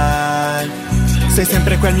 Sei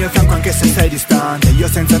sempre qui al mio fianco anche se sei distante. Io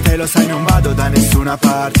senza te lo sai non vado da nessuna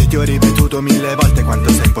parte. Ti ho ripetuto 1000 volte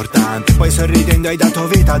quanto sei importante. Poi sorridendo hai dato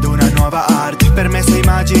vita ad una nuova arte. Per me sei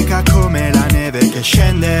magica come la neve che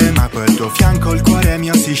scende, ma poi al tuo fianco il cuore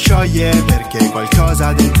mio si scioglie, perché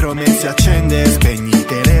qualcosa dentro me si accende. Spegni il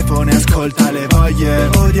telefono e ascolta le voglie.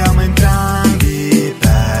 Odiamo entrambi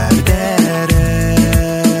perdere,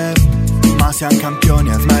 ma siamo campioni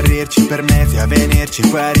a smarrirci per mesi, a venirci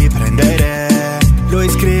poi a riprendere. Lui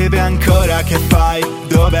scrive ancora che fai,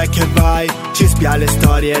 dov'è che vai? Ci spia le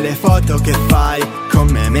storie e le foto che fai con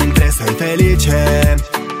me mentre sei felice.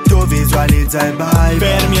 Tu visualizza e vai.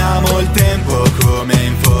 Fermiamo il tempo come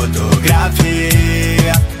in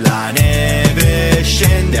fotografia, la neve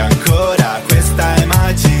scende ancora, questa è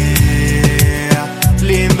magia.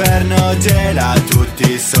 L'inverno gela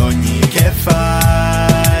tutti i sogni che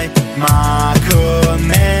fai, ma con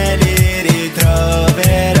me li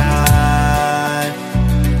ritroverai.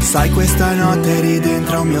 Sai, questa notte eri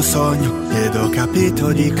dentro un mio sogno ed ho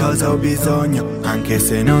capito di cosa ho bisogno. Anche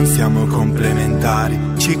se non siamo complementari,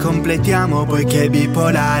 ci completiamo poiché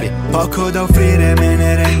bipolari. Poco da offrire me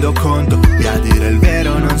ne rendo conto, e a dire il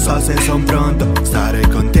vero non so se son pronto. Stare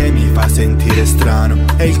con te mi fa sentire strano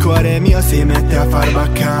e il cuore mio si mette a far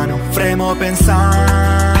baccano. Fremo pensandoti,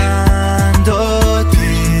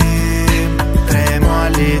 tremo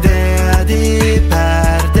all'idea di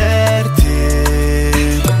perderti.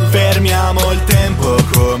 Fermiamo il tempo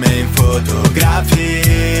come in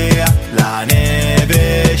fotografia, la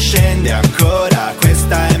neve scende ancora,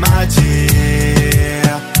 questa è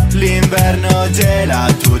magia. L'inverno gela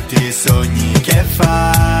tutti i sogni che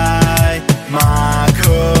fai, ma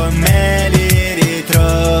con me li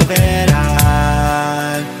ritroverai.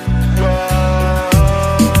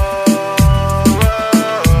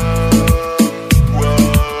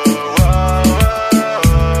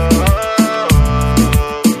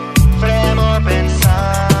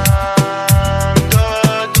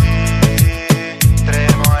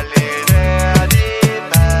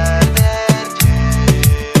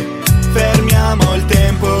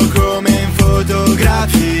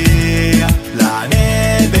 La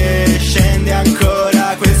neve scende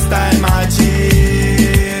ancora, questa è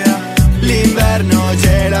magia. L'inverno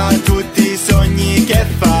gela tutti i sogni che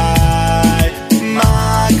fai,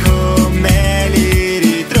 ma con me li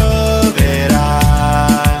ritroverai.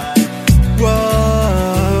 Wow,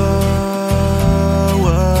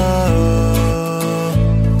 wow,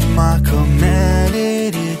 ma con me li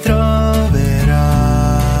ritroverai.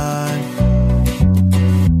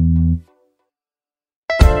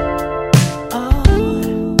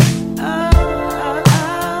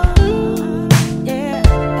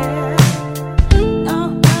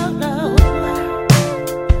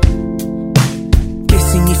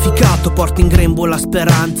 Porti in grembo la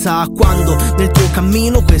speranza quando nel tuo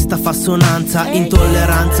cammino questa fa sonanza.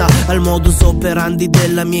 Intolleranza al modus operandi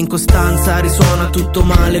della mia incostanza. Risuona tutto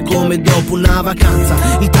male come dopo una vacanza.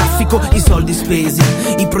 Il traffico, i soldi spesi,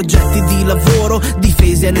 i progetti di lavoro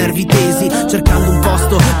difesi a nervi tesi, cercando un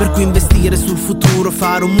posto per cui investire sul futuro,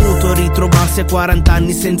 fare un mutuo, ritrovarsi a 40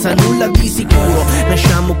 anni senza nulla di sicuro.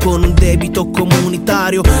 Nasciamo con un debito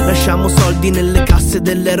comunitario, lasciamo soldi nelle casse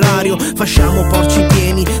dell'erario, facciamo porci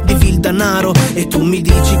pieni di vil danaro. E tu mi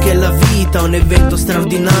dici che la vita è un evento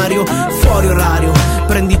straordinario. Fuori orario,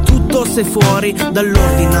 prendi tutto se fuori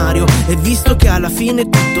dall'ordinario. E visto che alla fine è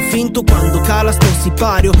tutto finto, quando cala sto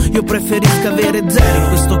sipario, io preferisco avere zero in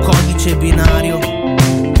questo codice binario.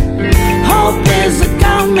 Oh Hope is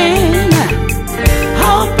coming.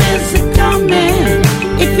 Hope is coming.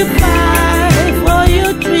 If you fight for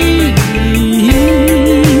your dreams,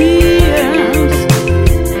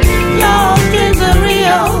 your dreams are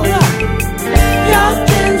real. Your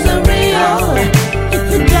dreams are real. If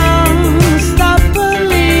you don't stop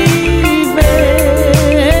believing.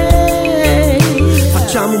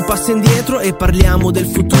 Facciamo un passo indietro e parliamo del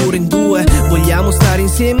futuro in due. Vogliamo stare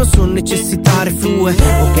insieme o sono necessità reflue?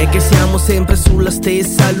 Ok che siamo sempre sulla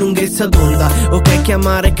stessa lunghezza d'onda. Ok che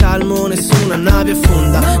amare calmo nessuna nave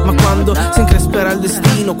affonda. Ma quando si incresperà il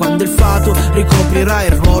destino, quando il fato ricoprirà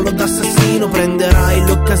il ruolo d'assassino, prenderai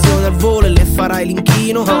l'occasione al volo e le farai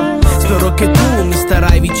l'inchino. Spero che tu mi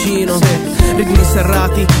starai vicino. Ritmi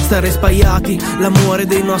serrati, stare spaiati, l'amore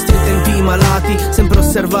dei nostri tempi malati, sempre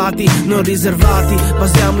osservati, non riservati.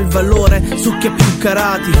 Basiamo il valore su chi ha più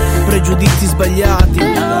carati, pregiudizi sbagliati.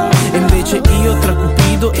 E invece io tra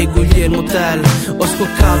Cupido e Guglielmo Tell ho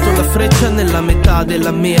scoccato la freccia nella metà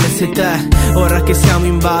della mele. Sei te, ora che siamo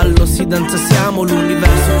in ballo si danza, siamo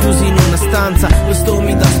l'universo chiusi in una stanza. Questo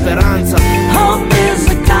mi dà speranza. Hope is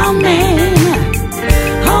coming.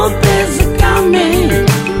 Hope is coming.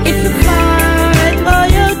 If you fight for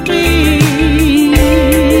your dreams,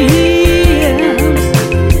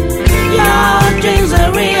 your dreams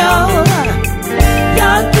are real.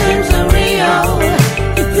 Your dreams are real.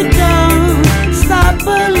 If you don't stop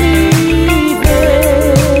believing.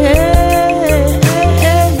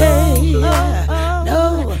 No,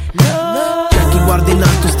 no. C'è chi guarda in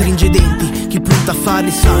alto e stringe i denti, chi punta a fare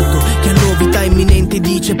il salto, chi ha novità imminenti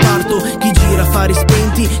dice parto, chi gira affari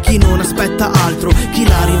spenti, chi non aspetta altro, chi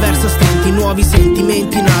la riversa a stenti, nuovi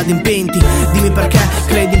sentimenti inadempenti. Dimmi perché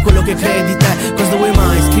credi in quello che credi te, cosa vuoi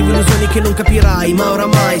mai? Scrivi illusioni che non capirai, ma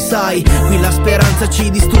oramai sai, qui la speranza ci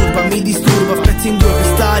disturba, mi disturba, spezzi in due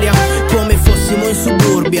quest'aria come fossimo in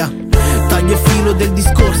suburbia. Taglio il filo del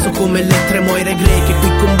discorso come le tre moire greche, qui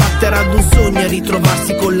combattere ad un sogno e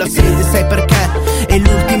ritrovarsi con la sede. Sai perché? È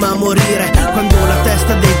l'ultima a morire, quando la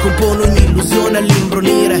testa decompone un'illusione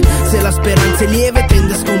all'imbronire. Se la speranza è lieve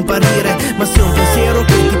tende a scomparire, ma se è un pensiero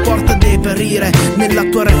che ti porta a deperire, nella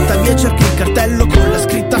tua retta via cerchi il cartello con la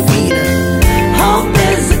scritta fine. Hope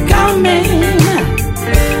is coming.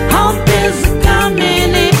 Hope is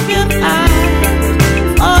coming if you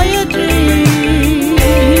fight for your dreams.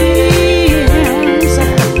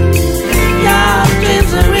 Your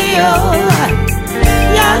dreams are real.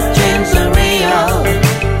 Your dreams are real.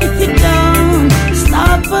 If you don't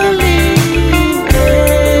stop believing.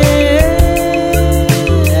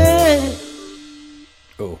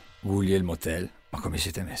 Oh, Guglielmo Tell, ma come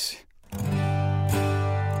siete messi?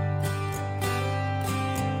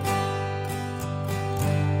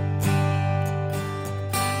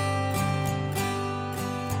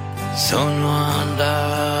 Sono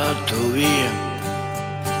andato via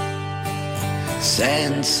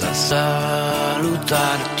senza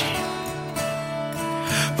salutarti,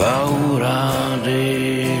 paura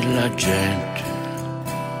della gente,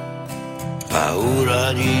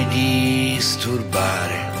 paura di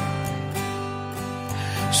disturbare.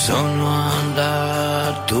 Sono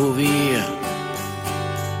andato via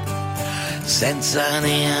senza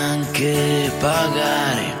neanche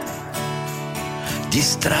pagare,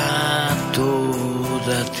 distratto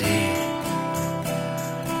da te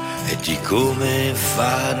e di come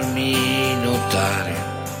farmi notare.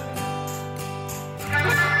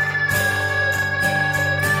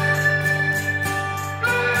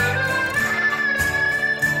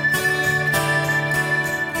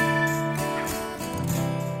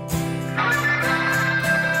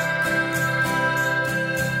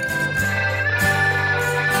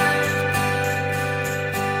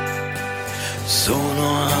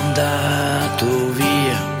 Sono andato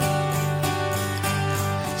via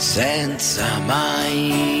senza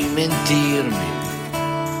mai mentirmi,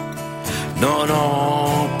 non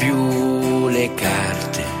ho più le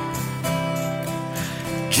carte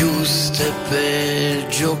giuste per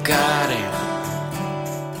giocare.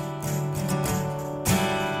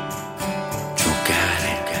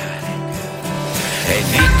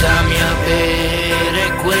 Evitami a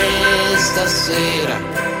bere questa sera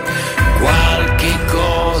qualche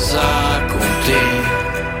cosa con te,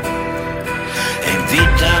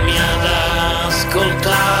 invitami ad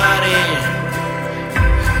ascoltare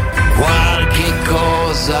qualche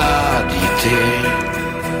cosa di te,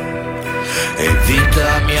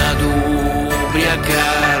 invitami ad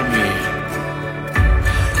ubriacarmi,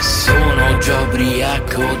 sono già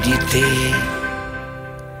ubriaco di te,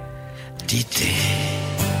 di te.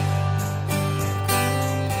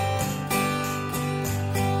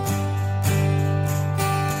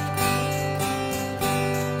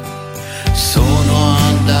 Sono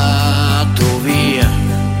andato via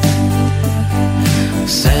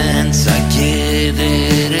senza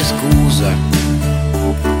chiedere scusa,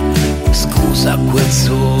 scusa a quel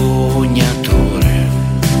sognatore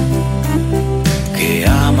che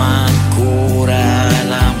ama ancora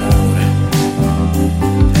l'amore.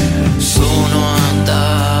 Sono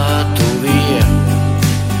andato via,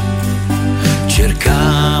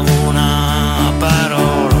 cercavo una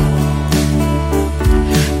parola,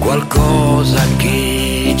 qualcosa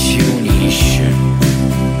che ci unisce,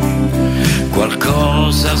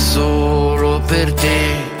 qualcosa solo per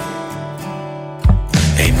te.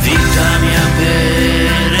 E invitami a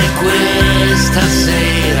bere quel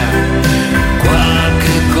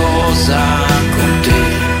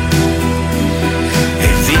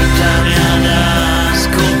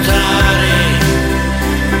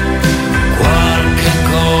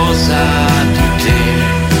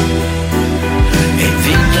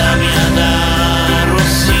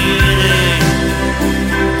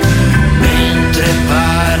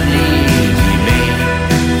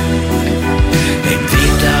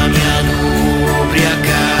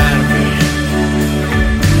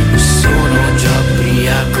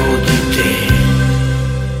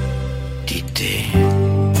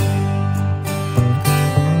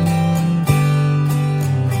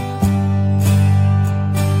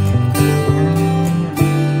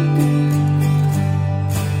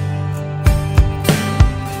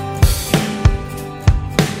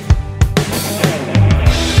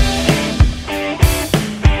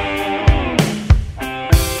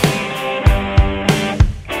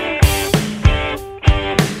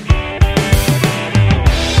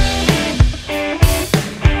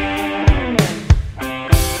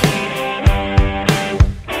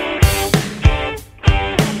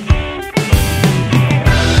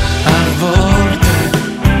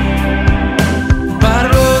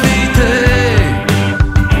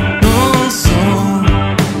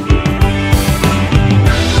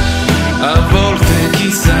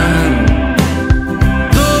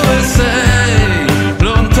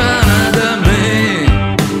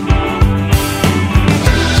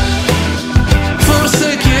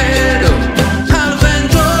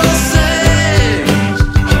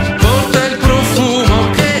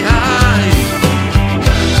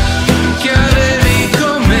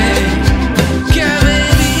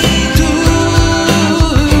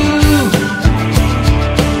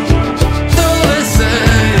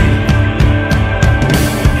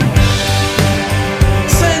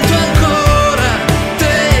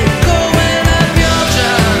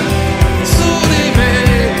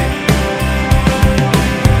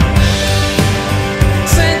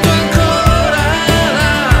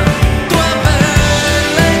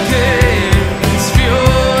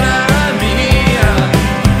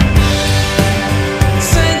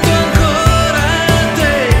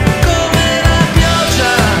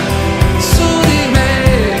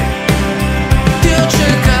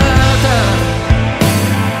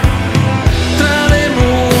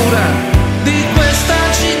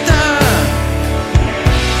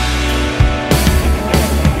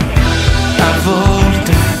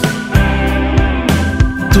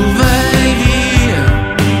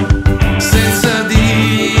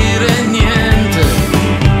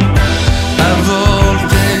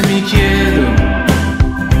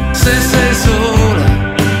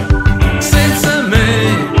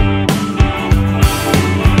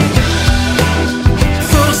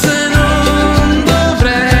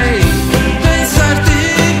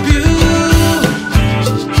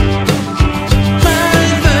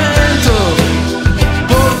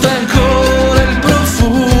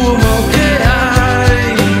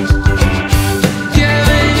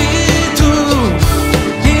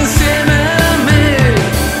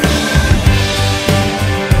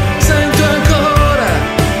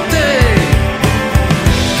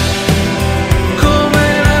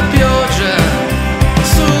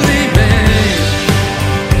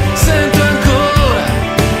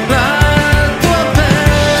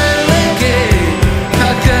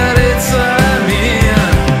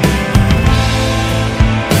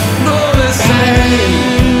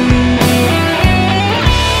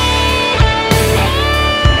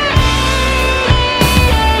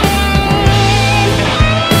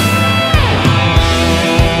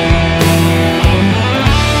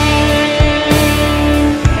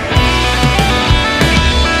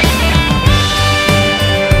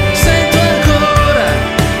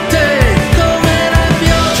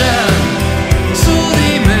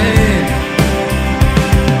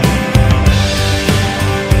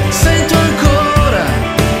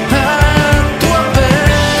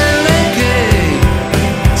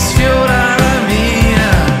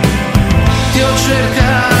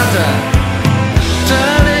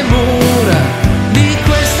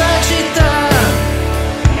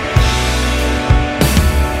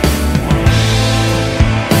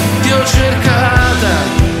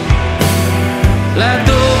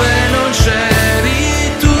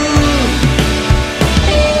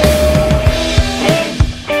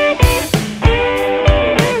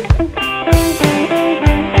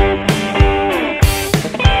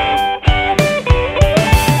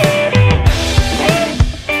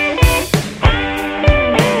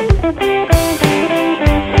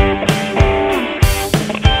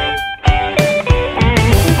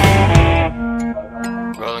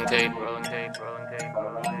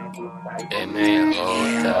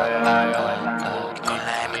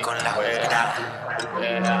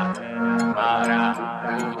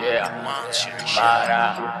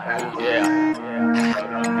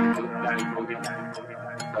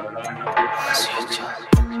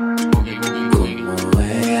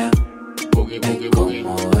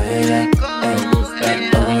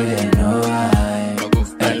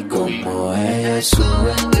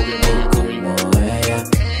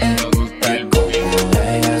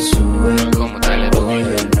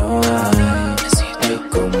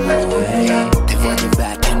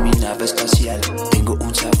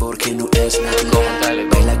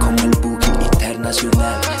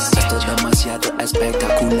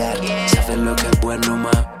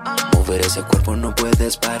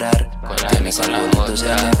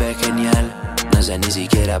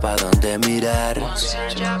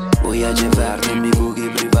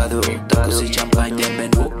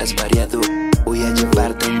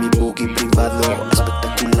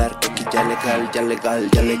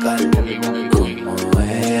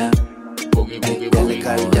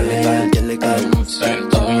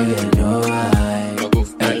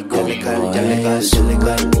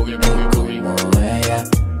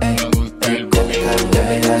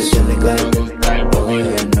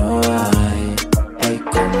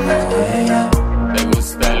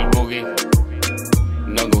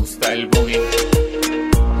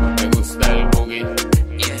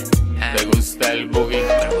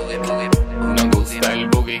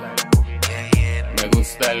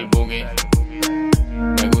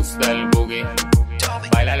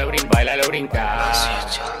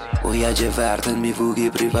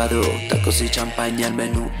Tacos y champaña, el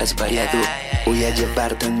menú es variado. Voy a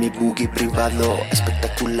llevarte en mi buggy privado.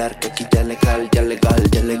 Espectacular, que aquí ya legal, ya legal,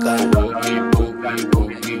 ya legal.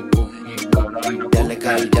 Ya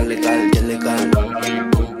legal, ya legal, ya legal.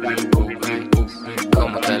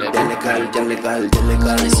 Ya legal, ya legal, ya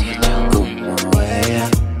legal. Como ella.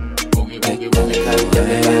 Ya legal,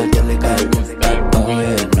 ya legal, ya legal.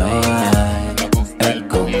 Oye, no hay.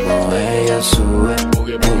 Como ella sube.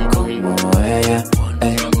 Como ella.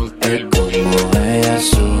 Como ella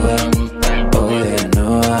sube, oye,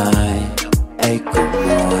 no hay. Ey, como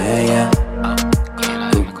ella.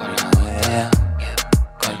 Como ella.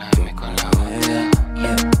 Como ella.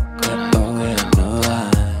 Oye, no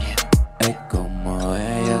hay. Ey, como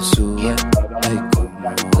ella sube. Ey, como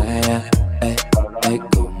ella. Ey,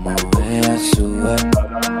 como ella sube.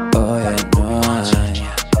 Oye, no hay.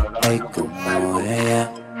 Ey, como ella.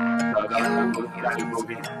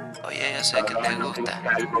 Oye, yo sé que te gusta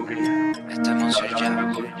esta música ya.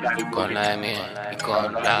 Con la M y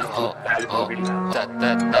con la O, O, ta,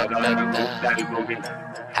 ta, ta, ta, ta.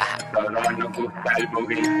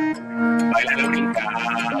 Bailalo, brinca.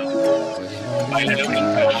 Bailalo,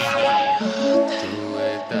 brinca. Tú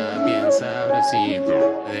estás bien sabrosito.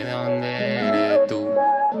 ¿De dónde eres tú?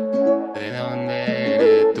 ¿De dónde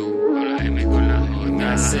eres tú? Con la M y con la O. Me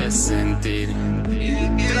haces sentir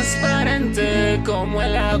transparente como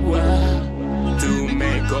el agua. Tú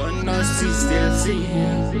me conociste así.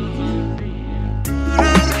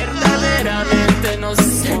 Verdaderamente no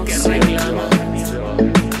sé qué reclamo.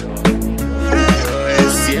 Yo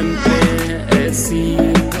siempre he sido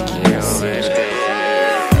así.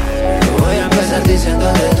 Voy a empezar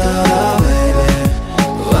diciéndote todo, baby.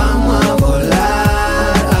 Vamos a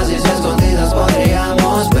volar. Así si escondidas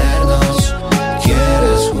podríamos vernos.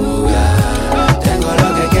 ¿Quieres jugar? Tengo lo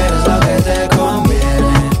que quieres, lo que te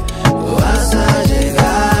conviene. Vas a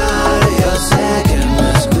llegar, yo sé que me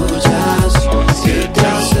escuchas. Si te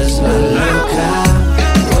haces la loca,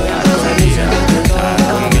 voy a empezar diciéndote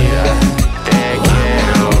todo, te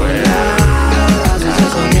quiero ver. así si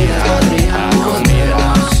escondidas podríamos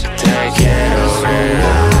vernos. Te quiero ver.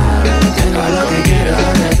 Tengo lo que quieres,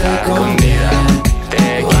 lo que te conviene. Te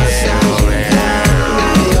quiero ver.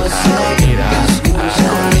 Yo sé que me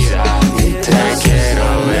escuchas. Y te quiero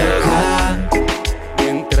ver.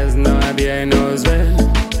 Mientras nadie nos ve,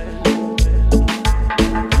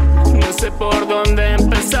 no sé por dónde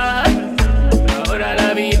empezar. Ahora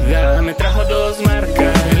la vida me trajo dos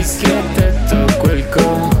marcas. Es que te tocó el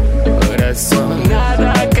corazón.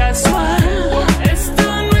 Nada casual. Esto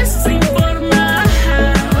no es informal.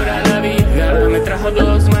 Ahora la vida me trajo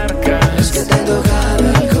dos marcas. Es que te he tocado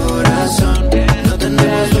el corazón. No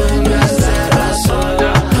tenemos nuestra razón.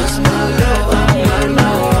 No es malo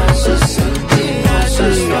amarnos. Eso sentimos,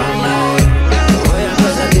 es normal. Voy a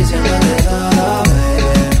empezar diciéndote todo,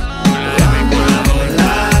 baby. Vamos a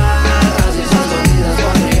volar. Así si escondidas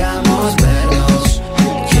podríamos vernos.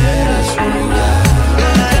 ¿Quieres jugar?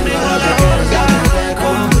 Tengo lo que quieres, lo que te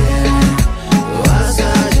conviene.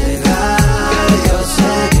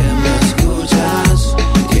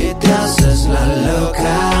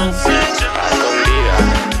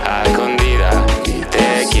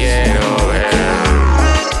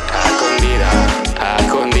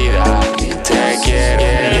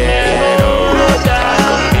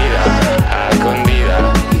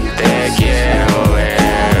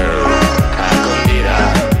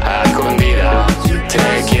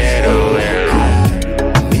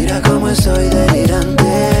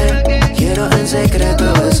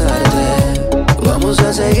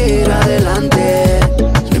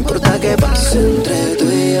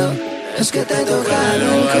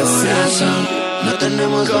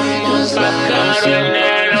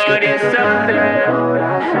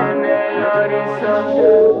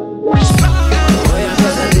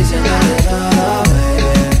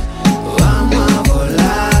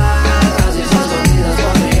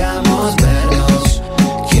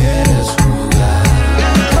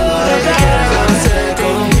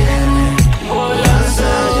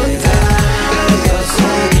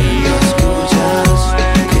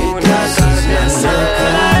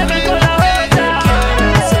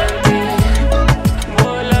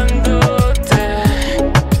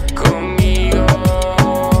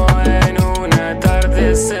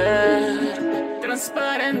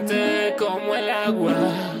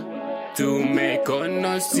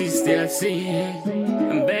 conociste así.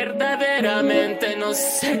 Verdaderamente no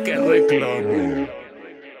sé qué reclamo.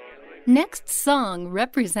 Next song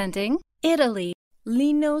representing Italy,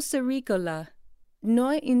 Lino Cerricola,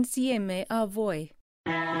 Noi insieme a voi.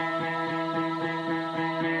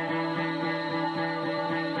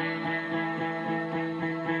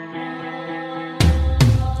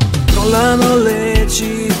 Crollano le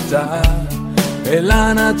città, è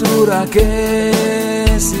la natura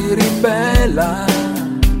che si ribella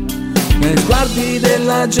nei sguardi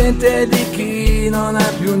della gente, di chi non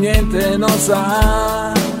ha più niente, non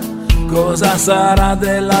sa cosa sarà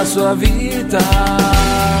della sua vita.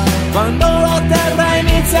 Quando la terra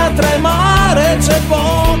inizia a tremare c'è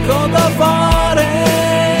poco da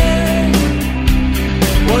fare,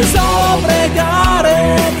 puoi solo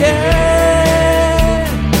pregare che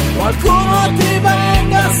qualcuno ti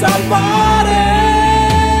venga a salvare.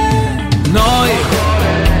 Noi,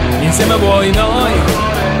 insieme a voi noi,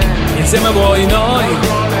 insieme a voi noi,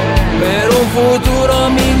 per un futuro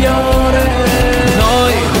migliore.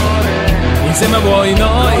 Noi, insieme a voi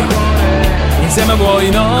noi, insieme a voi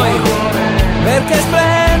noi, perché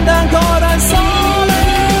splenda ancora il sole.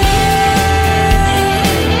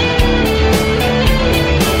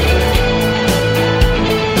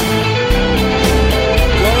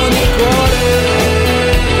 Con il cuore,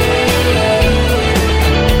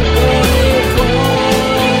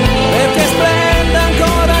 perché splenda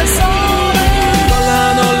ancora il sole.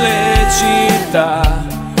 Crollano le città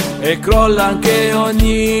e crolla anche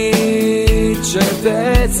ogni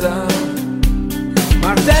certezza,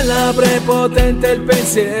 martella prepotente il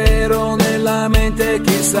pensiero nella mente,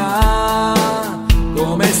 chissà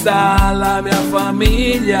come sta la mia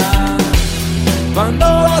famiglia. Quando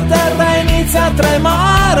la terra inizia a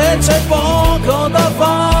tremare c'è poco da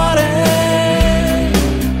fare,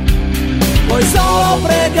 puoi solo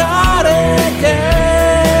pregare che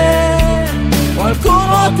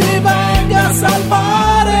qualcuno ti venga a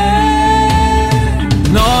salvare.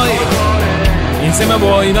 Noi, insieme a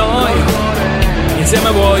voi noi, insieme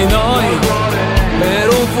a voi noi, per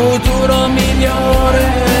un futuro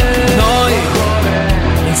migliore. Noi,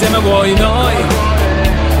 insieme a voi noi,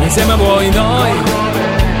 insieme a voi noi,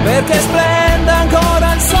 perché splenda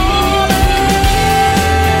ancora il sole.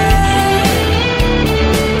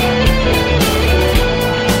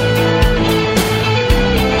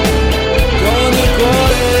 Con il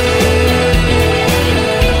cuore,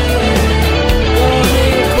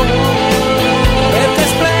 perché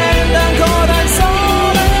splenda ancora il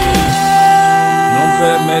sole. Non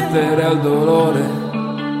permettere al dolore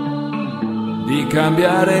di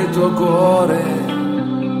cambiare il tuo cuore,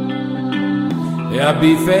 e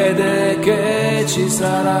abbi fede che ci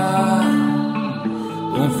sarà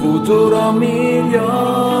un futuro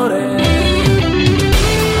migliore.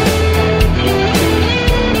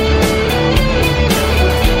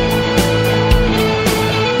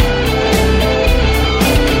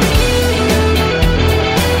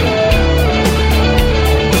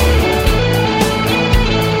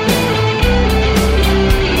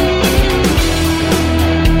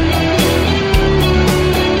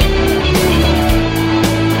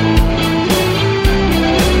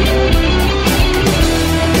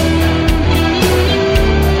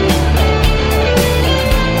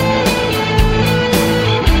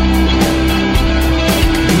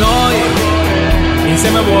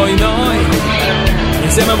 Insieme a voi noi,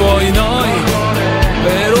 insieme a voi noi,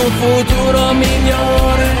 per un futuro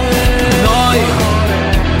migliore. Noi,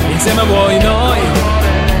 insieme a voi noi,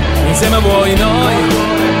 insieme a voi noi,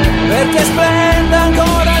 perché splenda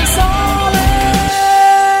ancora il sole.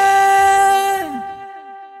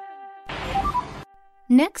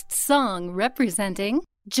 Next song representing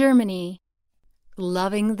Germany,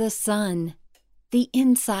 Loving the Sun, The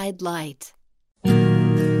Inside Light.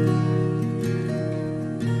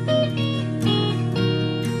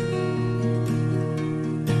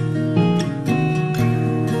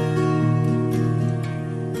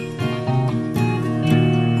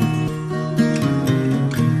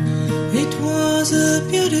 Was a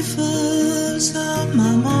beautiful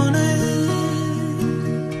summer morning.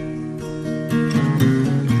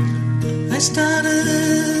 I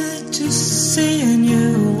started to see a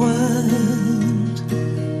new world.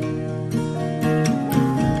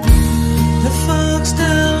 The fog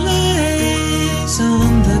still lays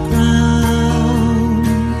on the ground,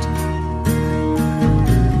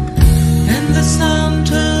 and the sun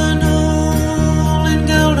turned all in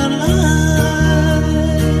golden light.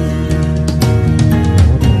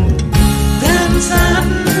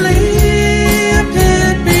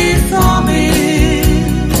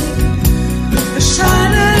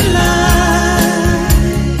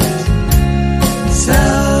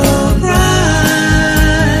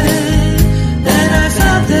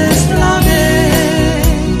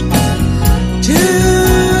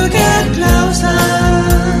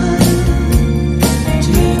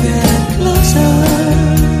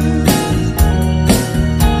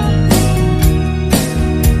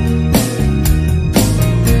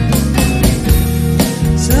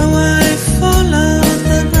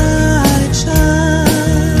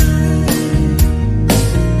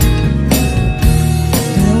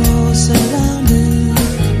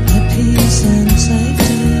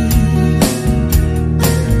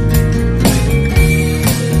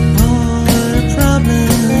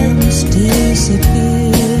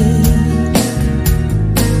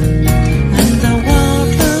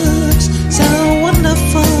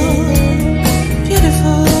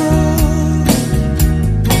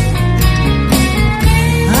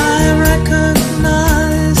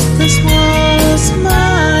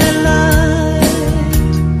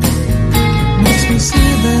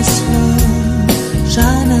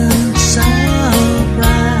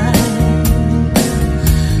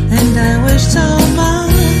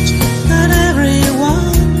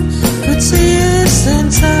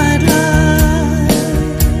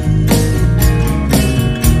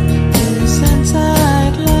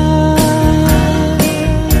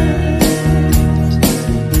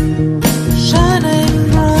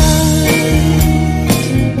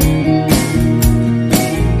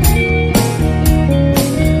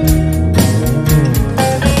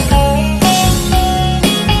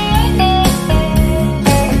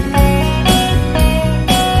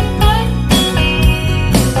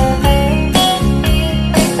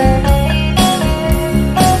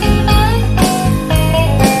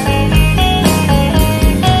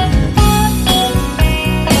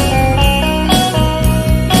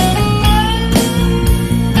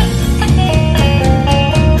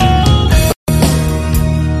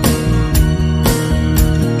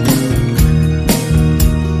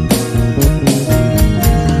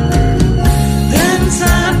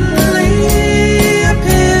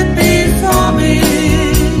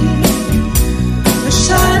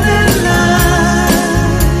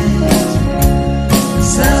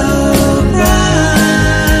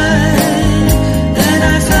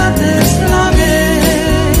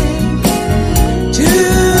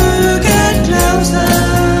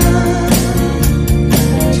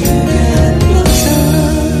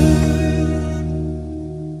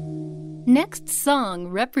 Next song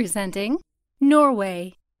representing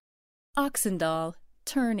Norway, Oxendal,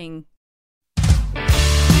 Turning.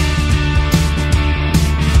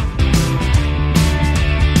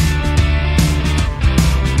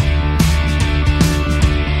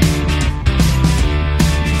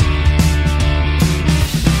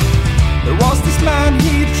 There was this man,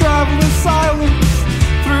 he traveled in silence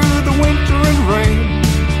through the winter and rain.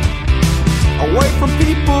 Away from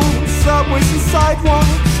people, subways and sidewalks,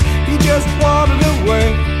 he just wandered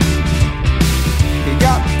away. He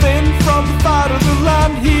got thin from the fight of the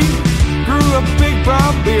land, he grew a big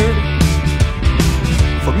brown beard.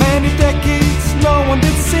 For many decades, no one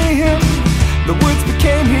did see him, the woods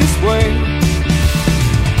became his way.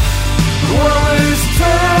 The world is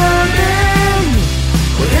turning,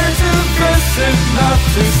 we're here to visit, not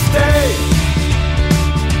to stay.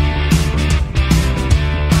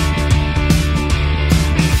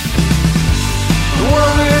 The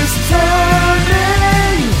world is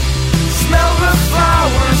turning, smell the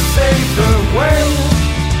flowers, save the way.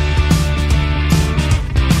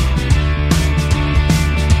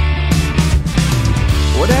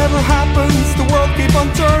 Whatever happens, the world keep on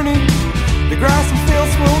turning. The grass and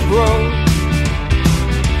fields will grow,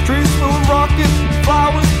 trees will rocket,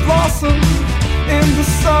 flowers blossom in the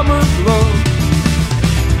summer glow.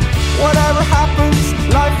 Whatever happens,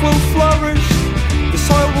 life will flourish, the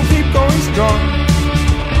soil will keep going strong.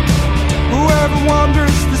 Whoever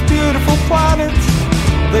wanders this beautiful planet,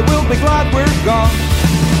 they will be glad we're gone.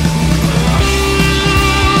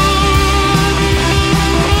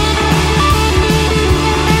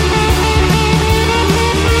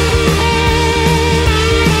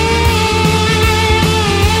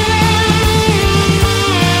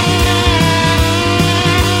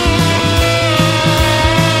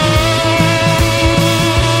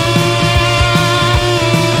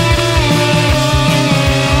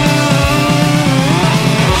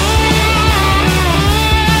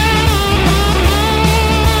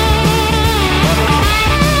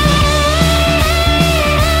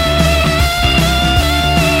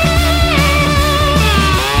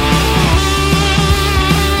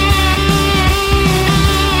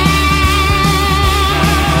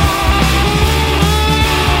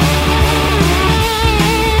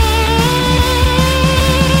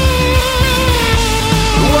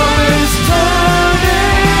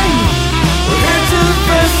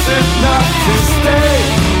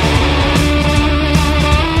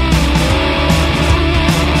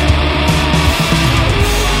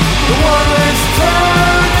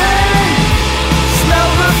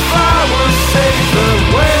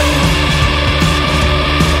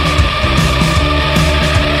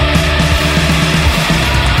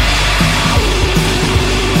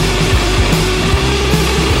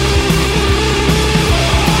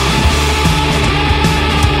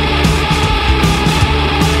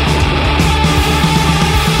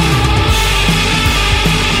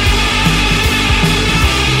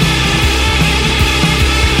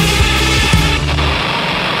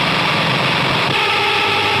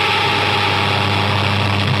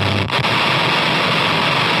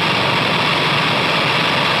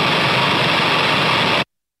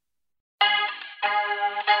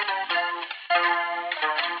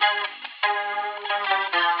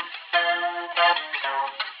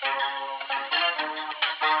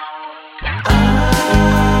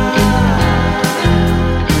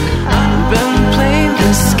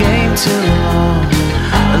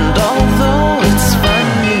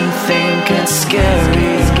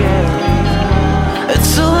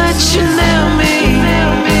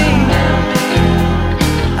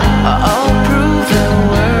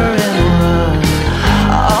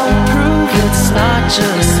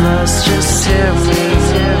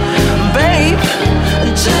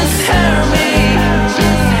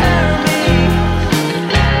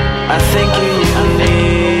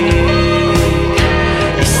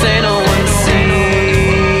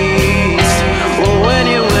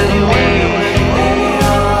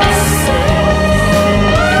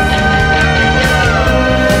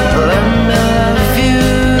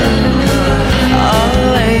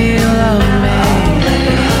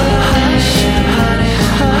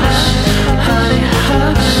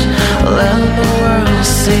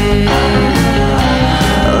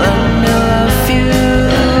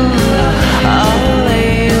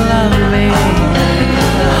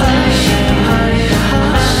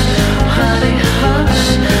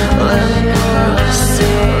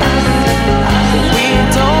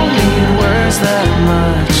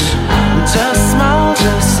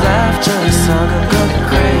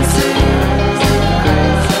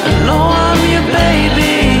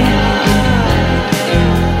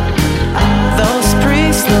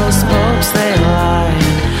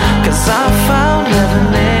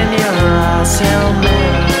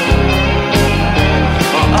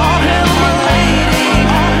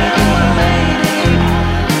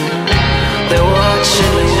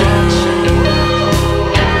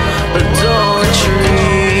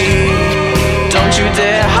 don't you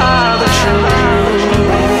dare hide the truth.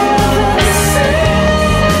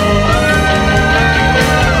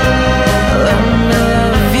 Let me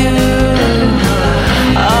love you.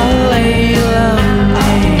 I'll lay you love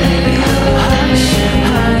me. Hush,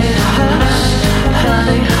 honey, hush,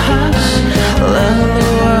 honey, hush. Let the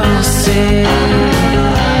world see.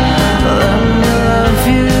 Let me love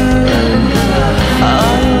you.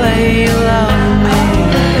 I'll lay you love me.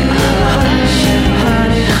 Hush,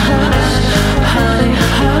 honey, hush, honey,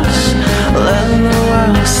 hush. Let the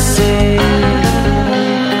world see.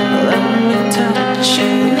 Let me touch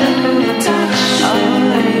you. I'll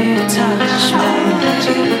lay you touch me.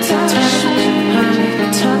 Touch, honey,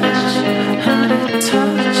 touch, honey,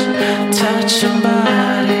 touch, touch your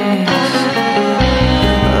body.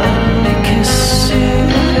 Let me kiss you.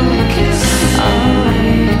 I'll lay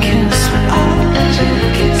you kiss me.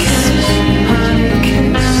 Kiss, honey,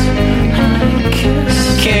 kiss, honey, kiss.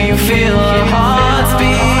 Can you feel our hearts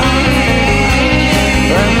beat?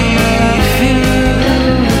 Let me love you.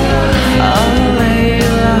 I'll lay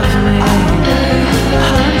you love me.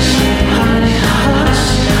 Hush, honey, hush,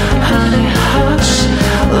 honey, hush.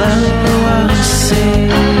 Let the world see.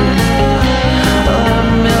 Let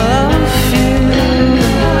me love you.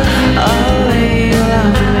 I'll lay you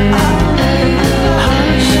love me.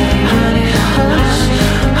 Hush, honey, hush,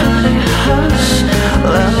 honey, hush.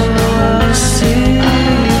 Let the world see.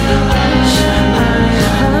 Hush, honey,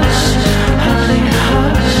 hush, honey,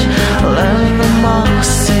 hush. Let them all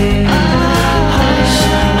see. Hush,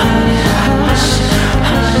 honey, hush,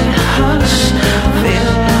 honey, hush.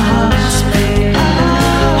 Feel the hearts beat.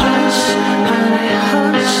 Hush, honey,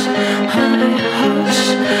 hush, honey, hush,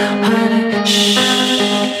 honey, shh.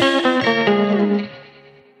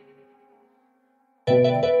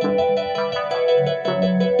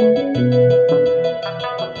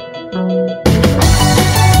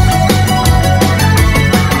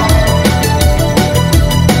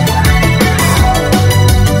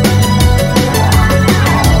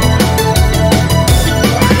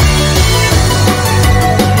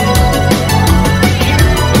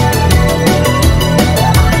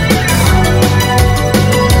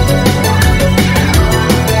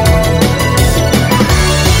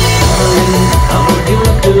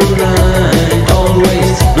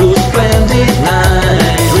 Always blue splendid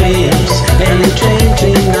night dreams and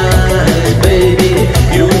changing nights, baby.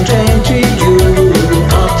 You and changing you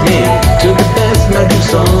taught me to the best magic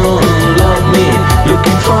song. Love me,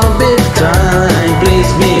 looking for big time.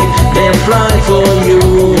 Please me, then fly for you.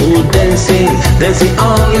 Dancing, dancing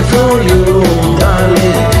only for you,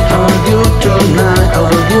 darling. I want you tonight. I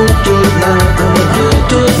want you tonight. I want you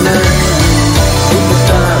tonight.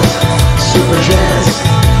 Superstars, super jazz.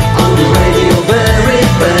 On the radio, very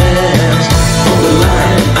fast. On the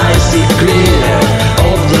line, I see clear.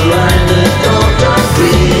 Off the line, the total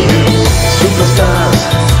dream. Superstars,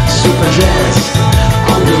 super jazz.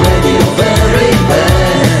 On the radio, very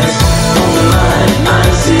fast. On the line, I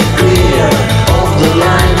see clear. Off the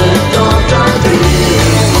line, the total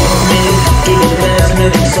dream. Love me, do the best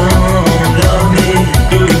magic song. Love me,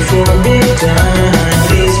 looking for a big time.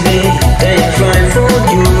 Please me, they fly for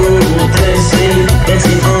you. Dancing,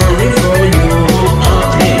 dancing only for you.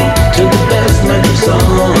 Love me, to the best magic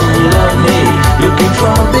song. Love me, looking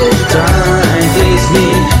for a big time. Please me,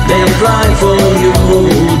 they fly for you.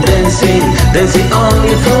 Dancing, dancing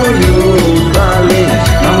only for you, darling.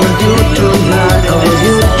 I want you tonight. I want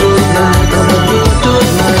you tonight. I want you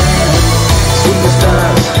tonight.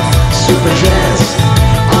 Superstars, super jazz.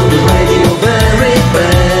 On the radio, very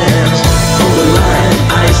fast. On the line,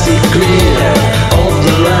 I see clear. Off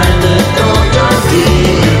the line, the total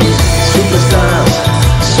dream. Superstars,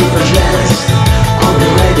 super jazz. On the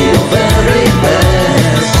radio, very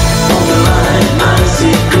fast. On the line, I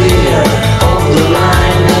see clear. Off the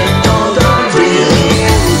line, the total dream.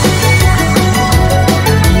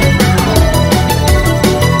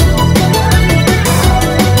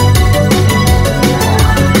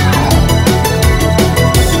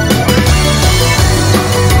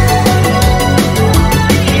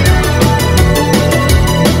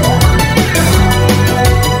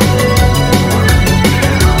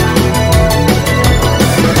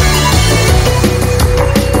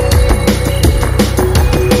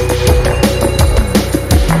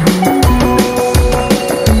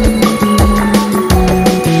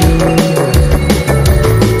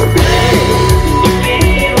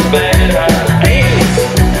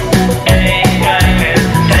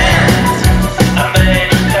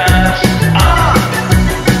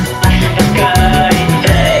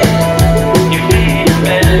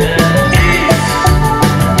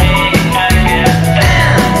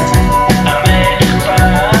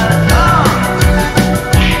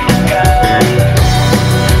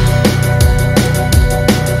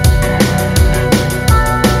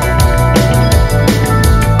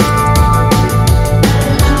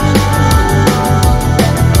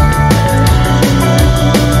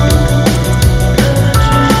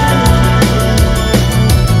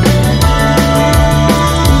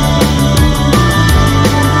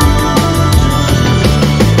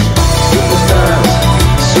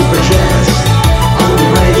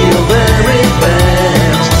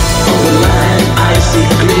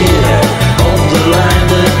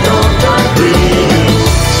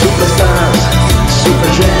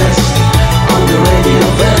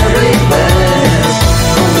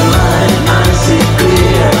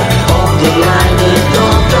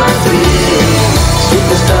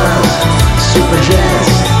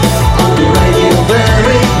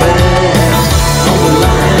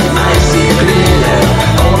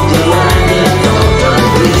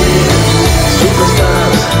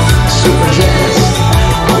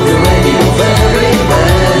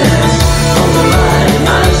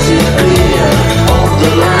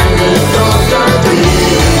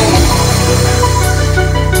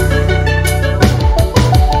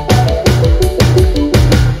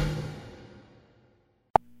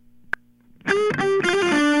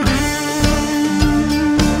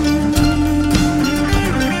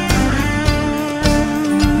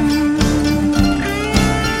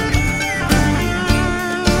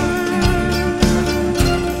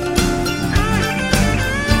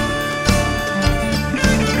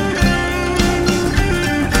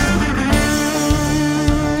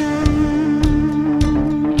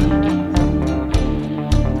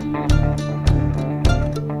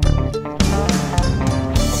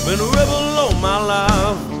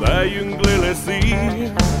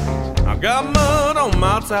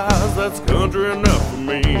 size, that's country enough for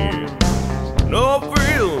me. No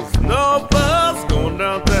frills, no fuss, going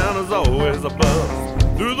downtown is always a buzz.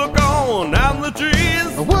 Through the corn and the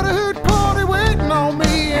trees, what a hoot party waiting on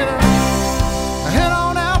me, and I head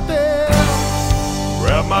on out there,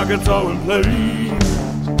 grab my guitar and play.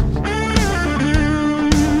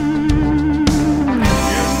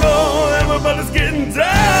 Everybody's getting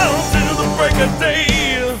down till the break of day.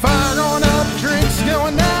 Fire going up, drinks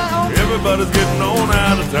going down. Everybody's getting on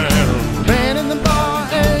out of town. Band in the bar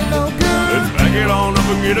ain't no good. Let's back it on up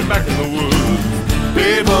and get it back in the woods.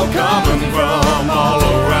 People coming from all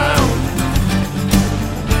around.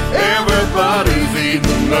 Everybody's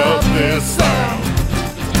eating up this sound.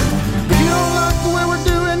 If you don't like the way we're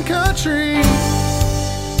doing country,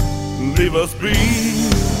 leave us be.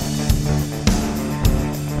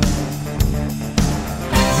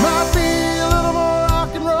 Might be a little more rock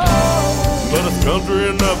and roll, but it's country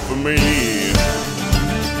enough for me.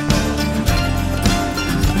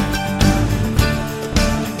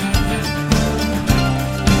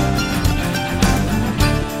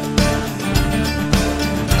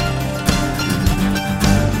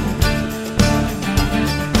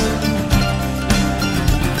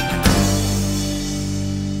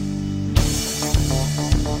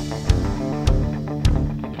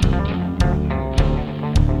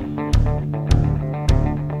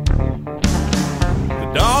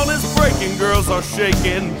 Girls are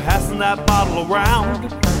shaking, passing that bottle around,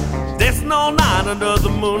 dancing all night under the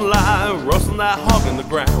moonlight, roasting that hog in the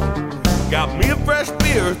ground. Got me a fresh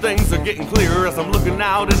beer, things are getting clearer as I'm looking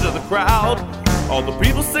out into the crowd. All the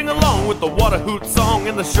people sing along with the water hoot song,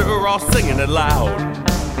 and they're sure all singing it loud.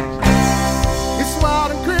 It's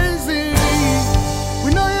wild and crazy,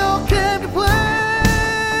 we know you all came to play.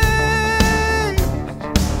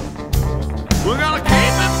 We're gonna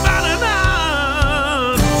keep it fighting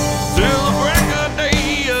out till the break of day.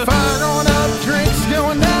 Fire going up, drinks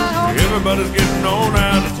going down. Everybody's getting on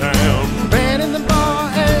out of town. Band in the bar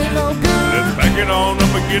ain't no good. Let's back it on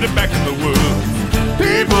up and get it back in the woods.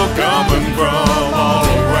 People coming from all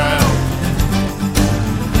around.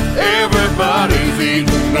 Everybody's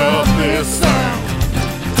eating up this sound.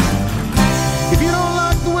 If you don't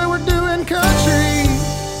like the way we're doing country,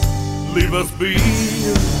 leave us be.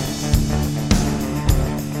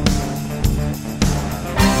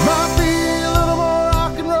 Might be a little more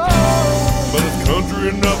rock and roll, but it's country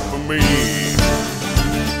enough for me.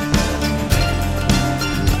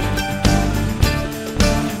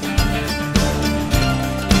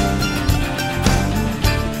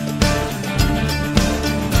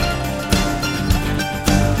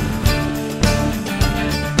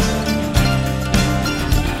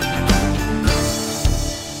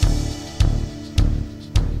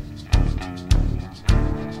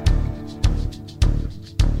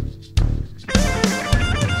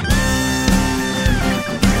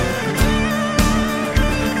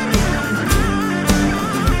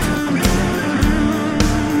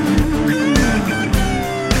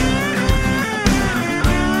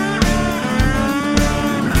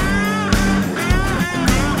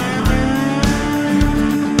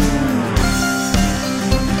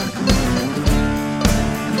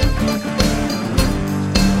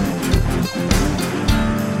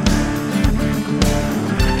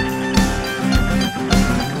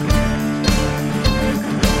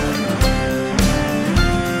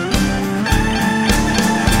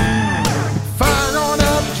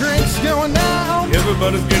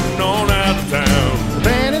 Everybody's getting on out of town. The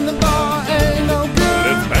band in the bar ain't no good.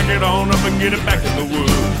 Let's back it on up and get it back in the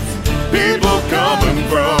woods. People coming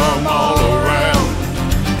from all around.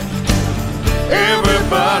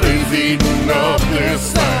 Everybody's eating up this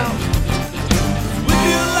sound. Would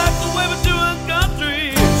you like the way we're doing country?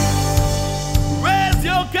 Raise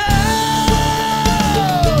your cup.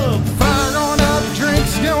 Fire going up,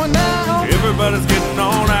 drinks going down. Everybody's getting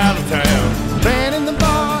on out of town. The band in the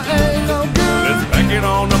bar ain't no good. Back it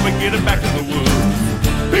on up and get it back in the woods.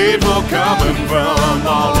 People coming from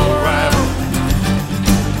all around.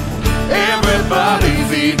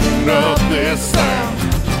 Everybody's eating up this sound.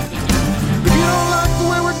 If you don't like the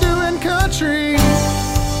way we're doing country,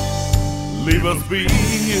 leave us be.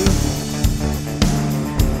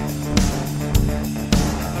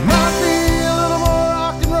 Might be a little more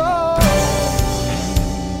rock and roll.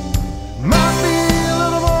 Might be a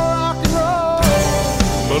little more rock and roll,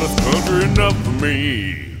 but it's country enough for me.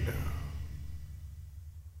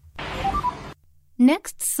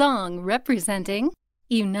 Next song representing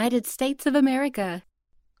United States of America.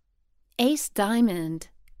 Ace Diamond,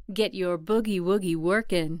 Get Your Boogie Woogie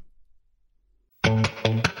Workin'.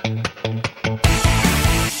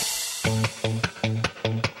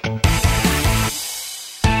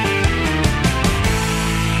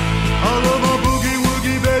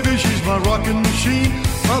 machine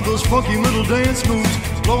of those funky little dance moves,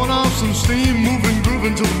 blowing off some steam, moving,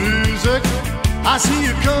 grooving to the music. I see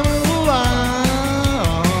you coming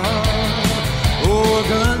alive. Oh, I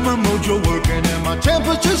got my mojo working and my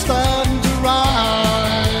temperature's starting to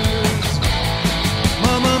rise.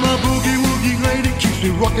 My boogie woogie lady keeps me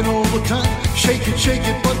rocking all the time. Shake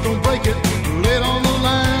it, but don't break it. Lay it on the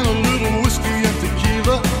line, a little whiskey and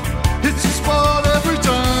tequila. It's a spot every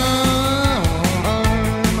time.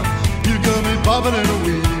 You got me bobbing and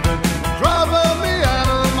weaving, driving me out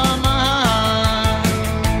of my mind.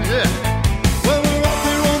 Yeah. When we're out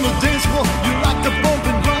there on the dance floor, you like to bump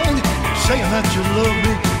and grind, saying that you love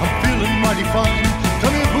me. I'm feeling mighty fine.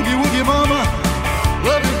 Come here, boogie woogie mama,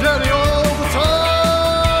 love you daddy all the time.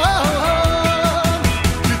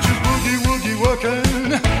 Get your boogie woogie working.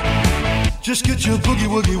 Just get your boogie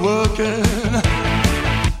woogie working.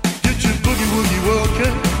 Get your boogie woogie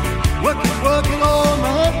working. Working all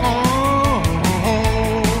night long.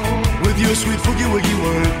 With your sweet boogie woogie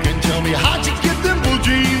working. Tell me how'd you get them blue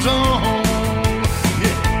jeans on?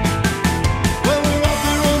 Yeah. When we're out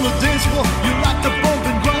there on the dance floor, you like to bump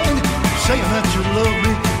and grind, saying that you love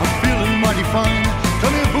me. I'm feeling mighty fine.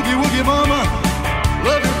 Come here, boogie woogie mama,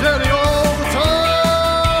 love you daddy all the time.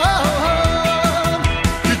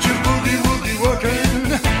 Get your boogie woogie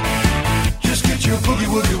working. Just get your boogie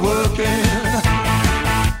woogie working.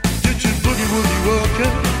 Get your boogie woogie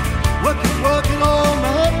working. Working all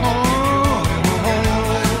night long.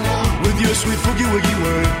 With your sweet boogie woogie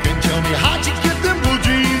working. Tell me how'd you get them blue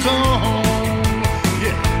jeans on?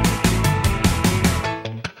 Yeah.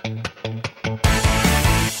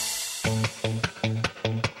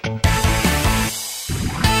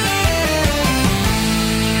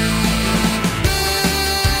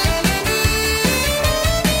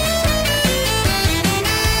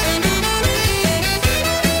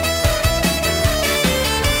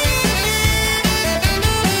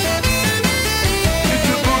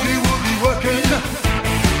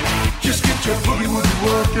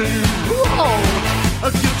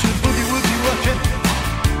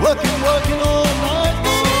 Working all night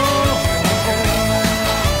long.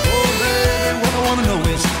 Oh baby, what I wanna know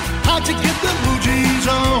is how'd you get the blue jeans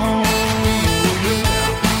on?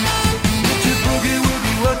 Get your boogie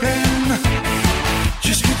woogie working.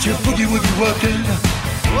 Just get your boogie woogie working.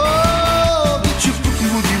 Oh, get your boogie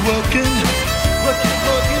woogie working.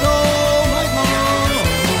 Working all night long.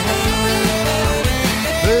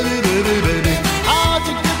 Baby, how'd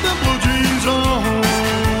you get the blue jeans on?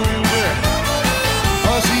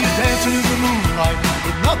 Dancing in the moonlight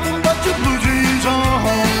with nothing but your blue jeans on.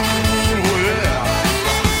 Oh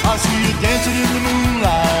yeah, I see you dancing in the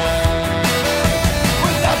moonlight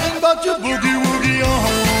with nothing but your boogie woogie on.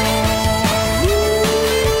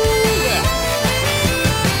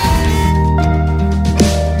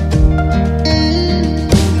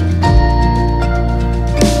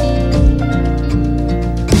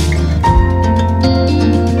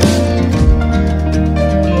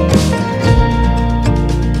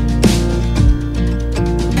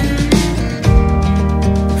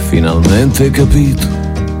 Finalmente hai capito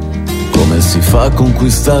come si fa a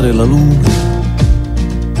conquistare la luna.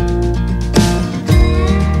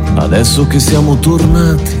 Adesso che siamo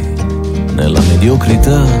tornati nella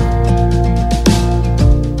mediocrità,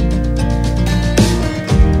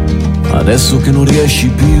 adesso che non riesci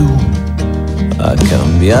più a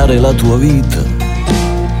cambiare la tua vita,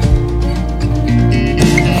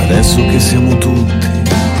 adesso che siamo tutti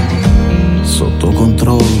sotto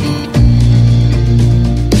controllo,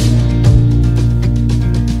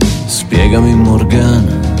 spiegami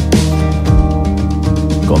Morgana,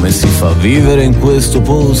 come si fa a vivere in questo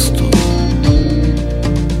posto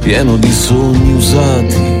pieno di sogni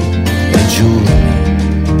usati e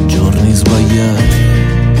giorni sbagliati.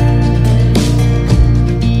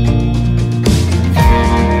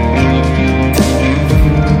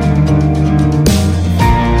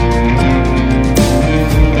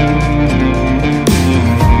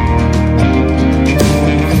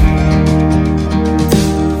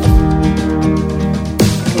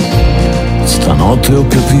 Stanotte ho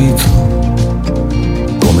capito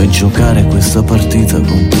come giocare questa partita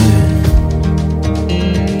con te,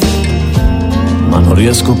 ma non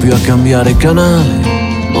riesco più a cambiare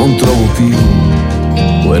canale, non trovo più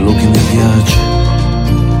quello che mi piace.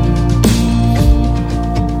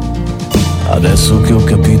 Adesso che ho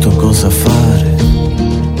capito cosa fare,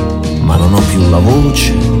 ma non ho più la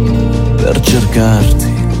voce per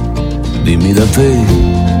cercarti, dimmi da te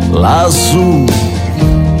lassù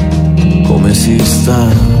come si sta,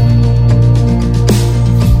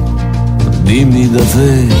 dimmi da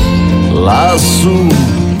te lassù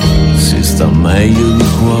si sta meglio di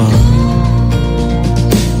qua.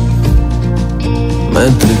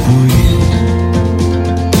 mentre qui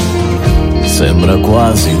sembra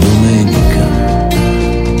quasi domenica.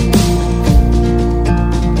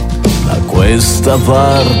 Da questa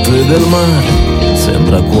parte del mare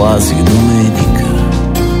sembra quasi domenica.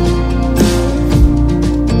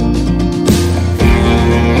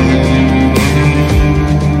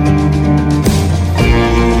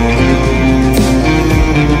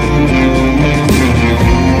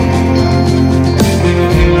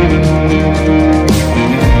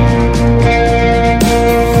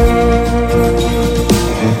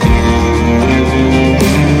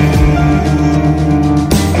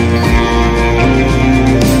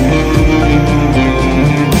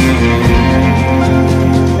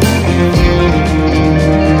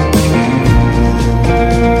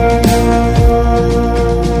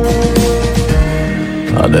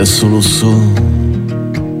 Adesso lo so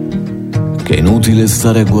che è inutile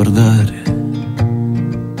stare a guardare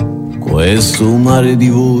questo mare di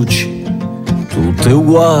voci, tutte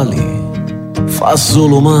uguali, fa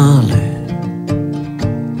solo male.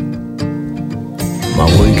 Ma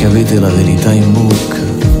voi che avete la verità in bocca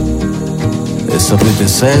e sapete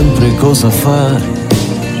sempre cosa fare,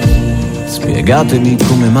 spiegatemi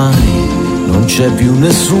come mai non c'è più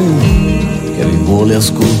nessuno che vi vuole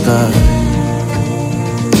ascoltare.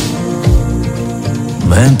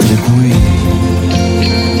 Mentre qui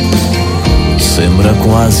sembra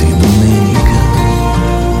quasi domenica.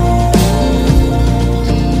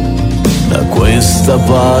 Da questa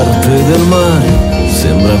parte del mare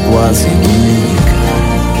sembra quasi domenica.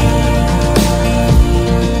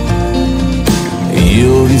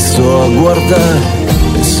 Io vi sto a guardare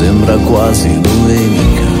e sembra quasi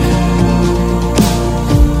domenica.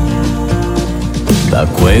 Da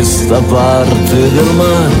questa parte del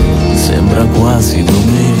mare sembra quasi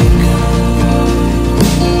domenica.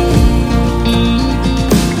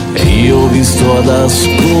 E io vi sto ad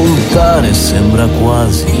ascoltare, sembra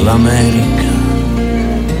quasi l'America.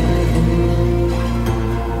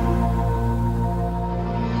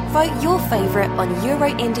 Vote your favourite on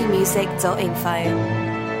euroindiemusic.info.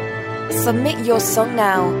 Submit your song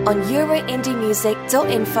now on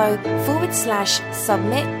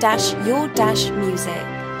euroindiemusic.info/submit-your-music.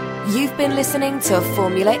 You've been listening to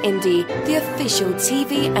Formula Indie, the official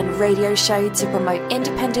TV and radio show to promote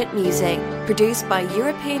independent music, produced by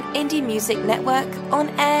European Indie Music Network,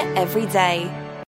 on air every day.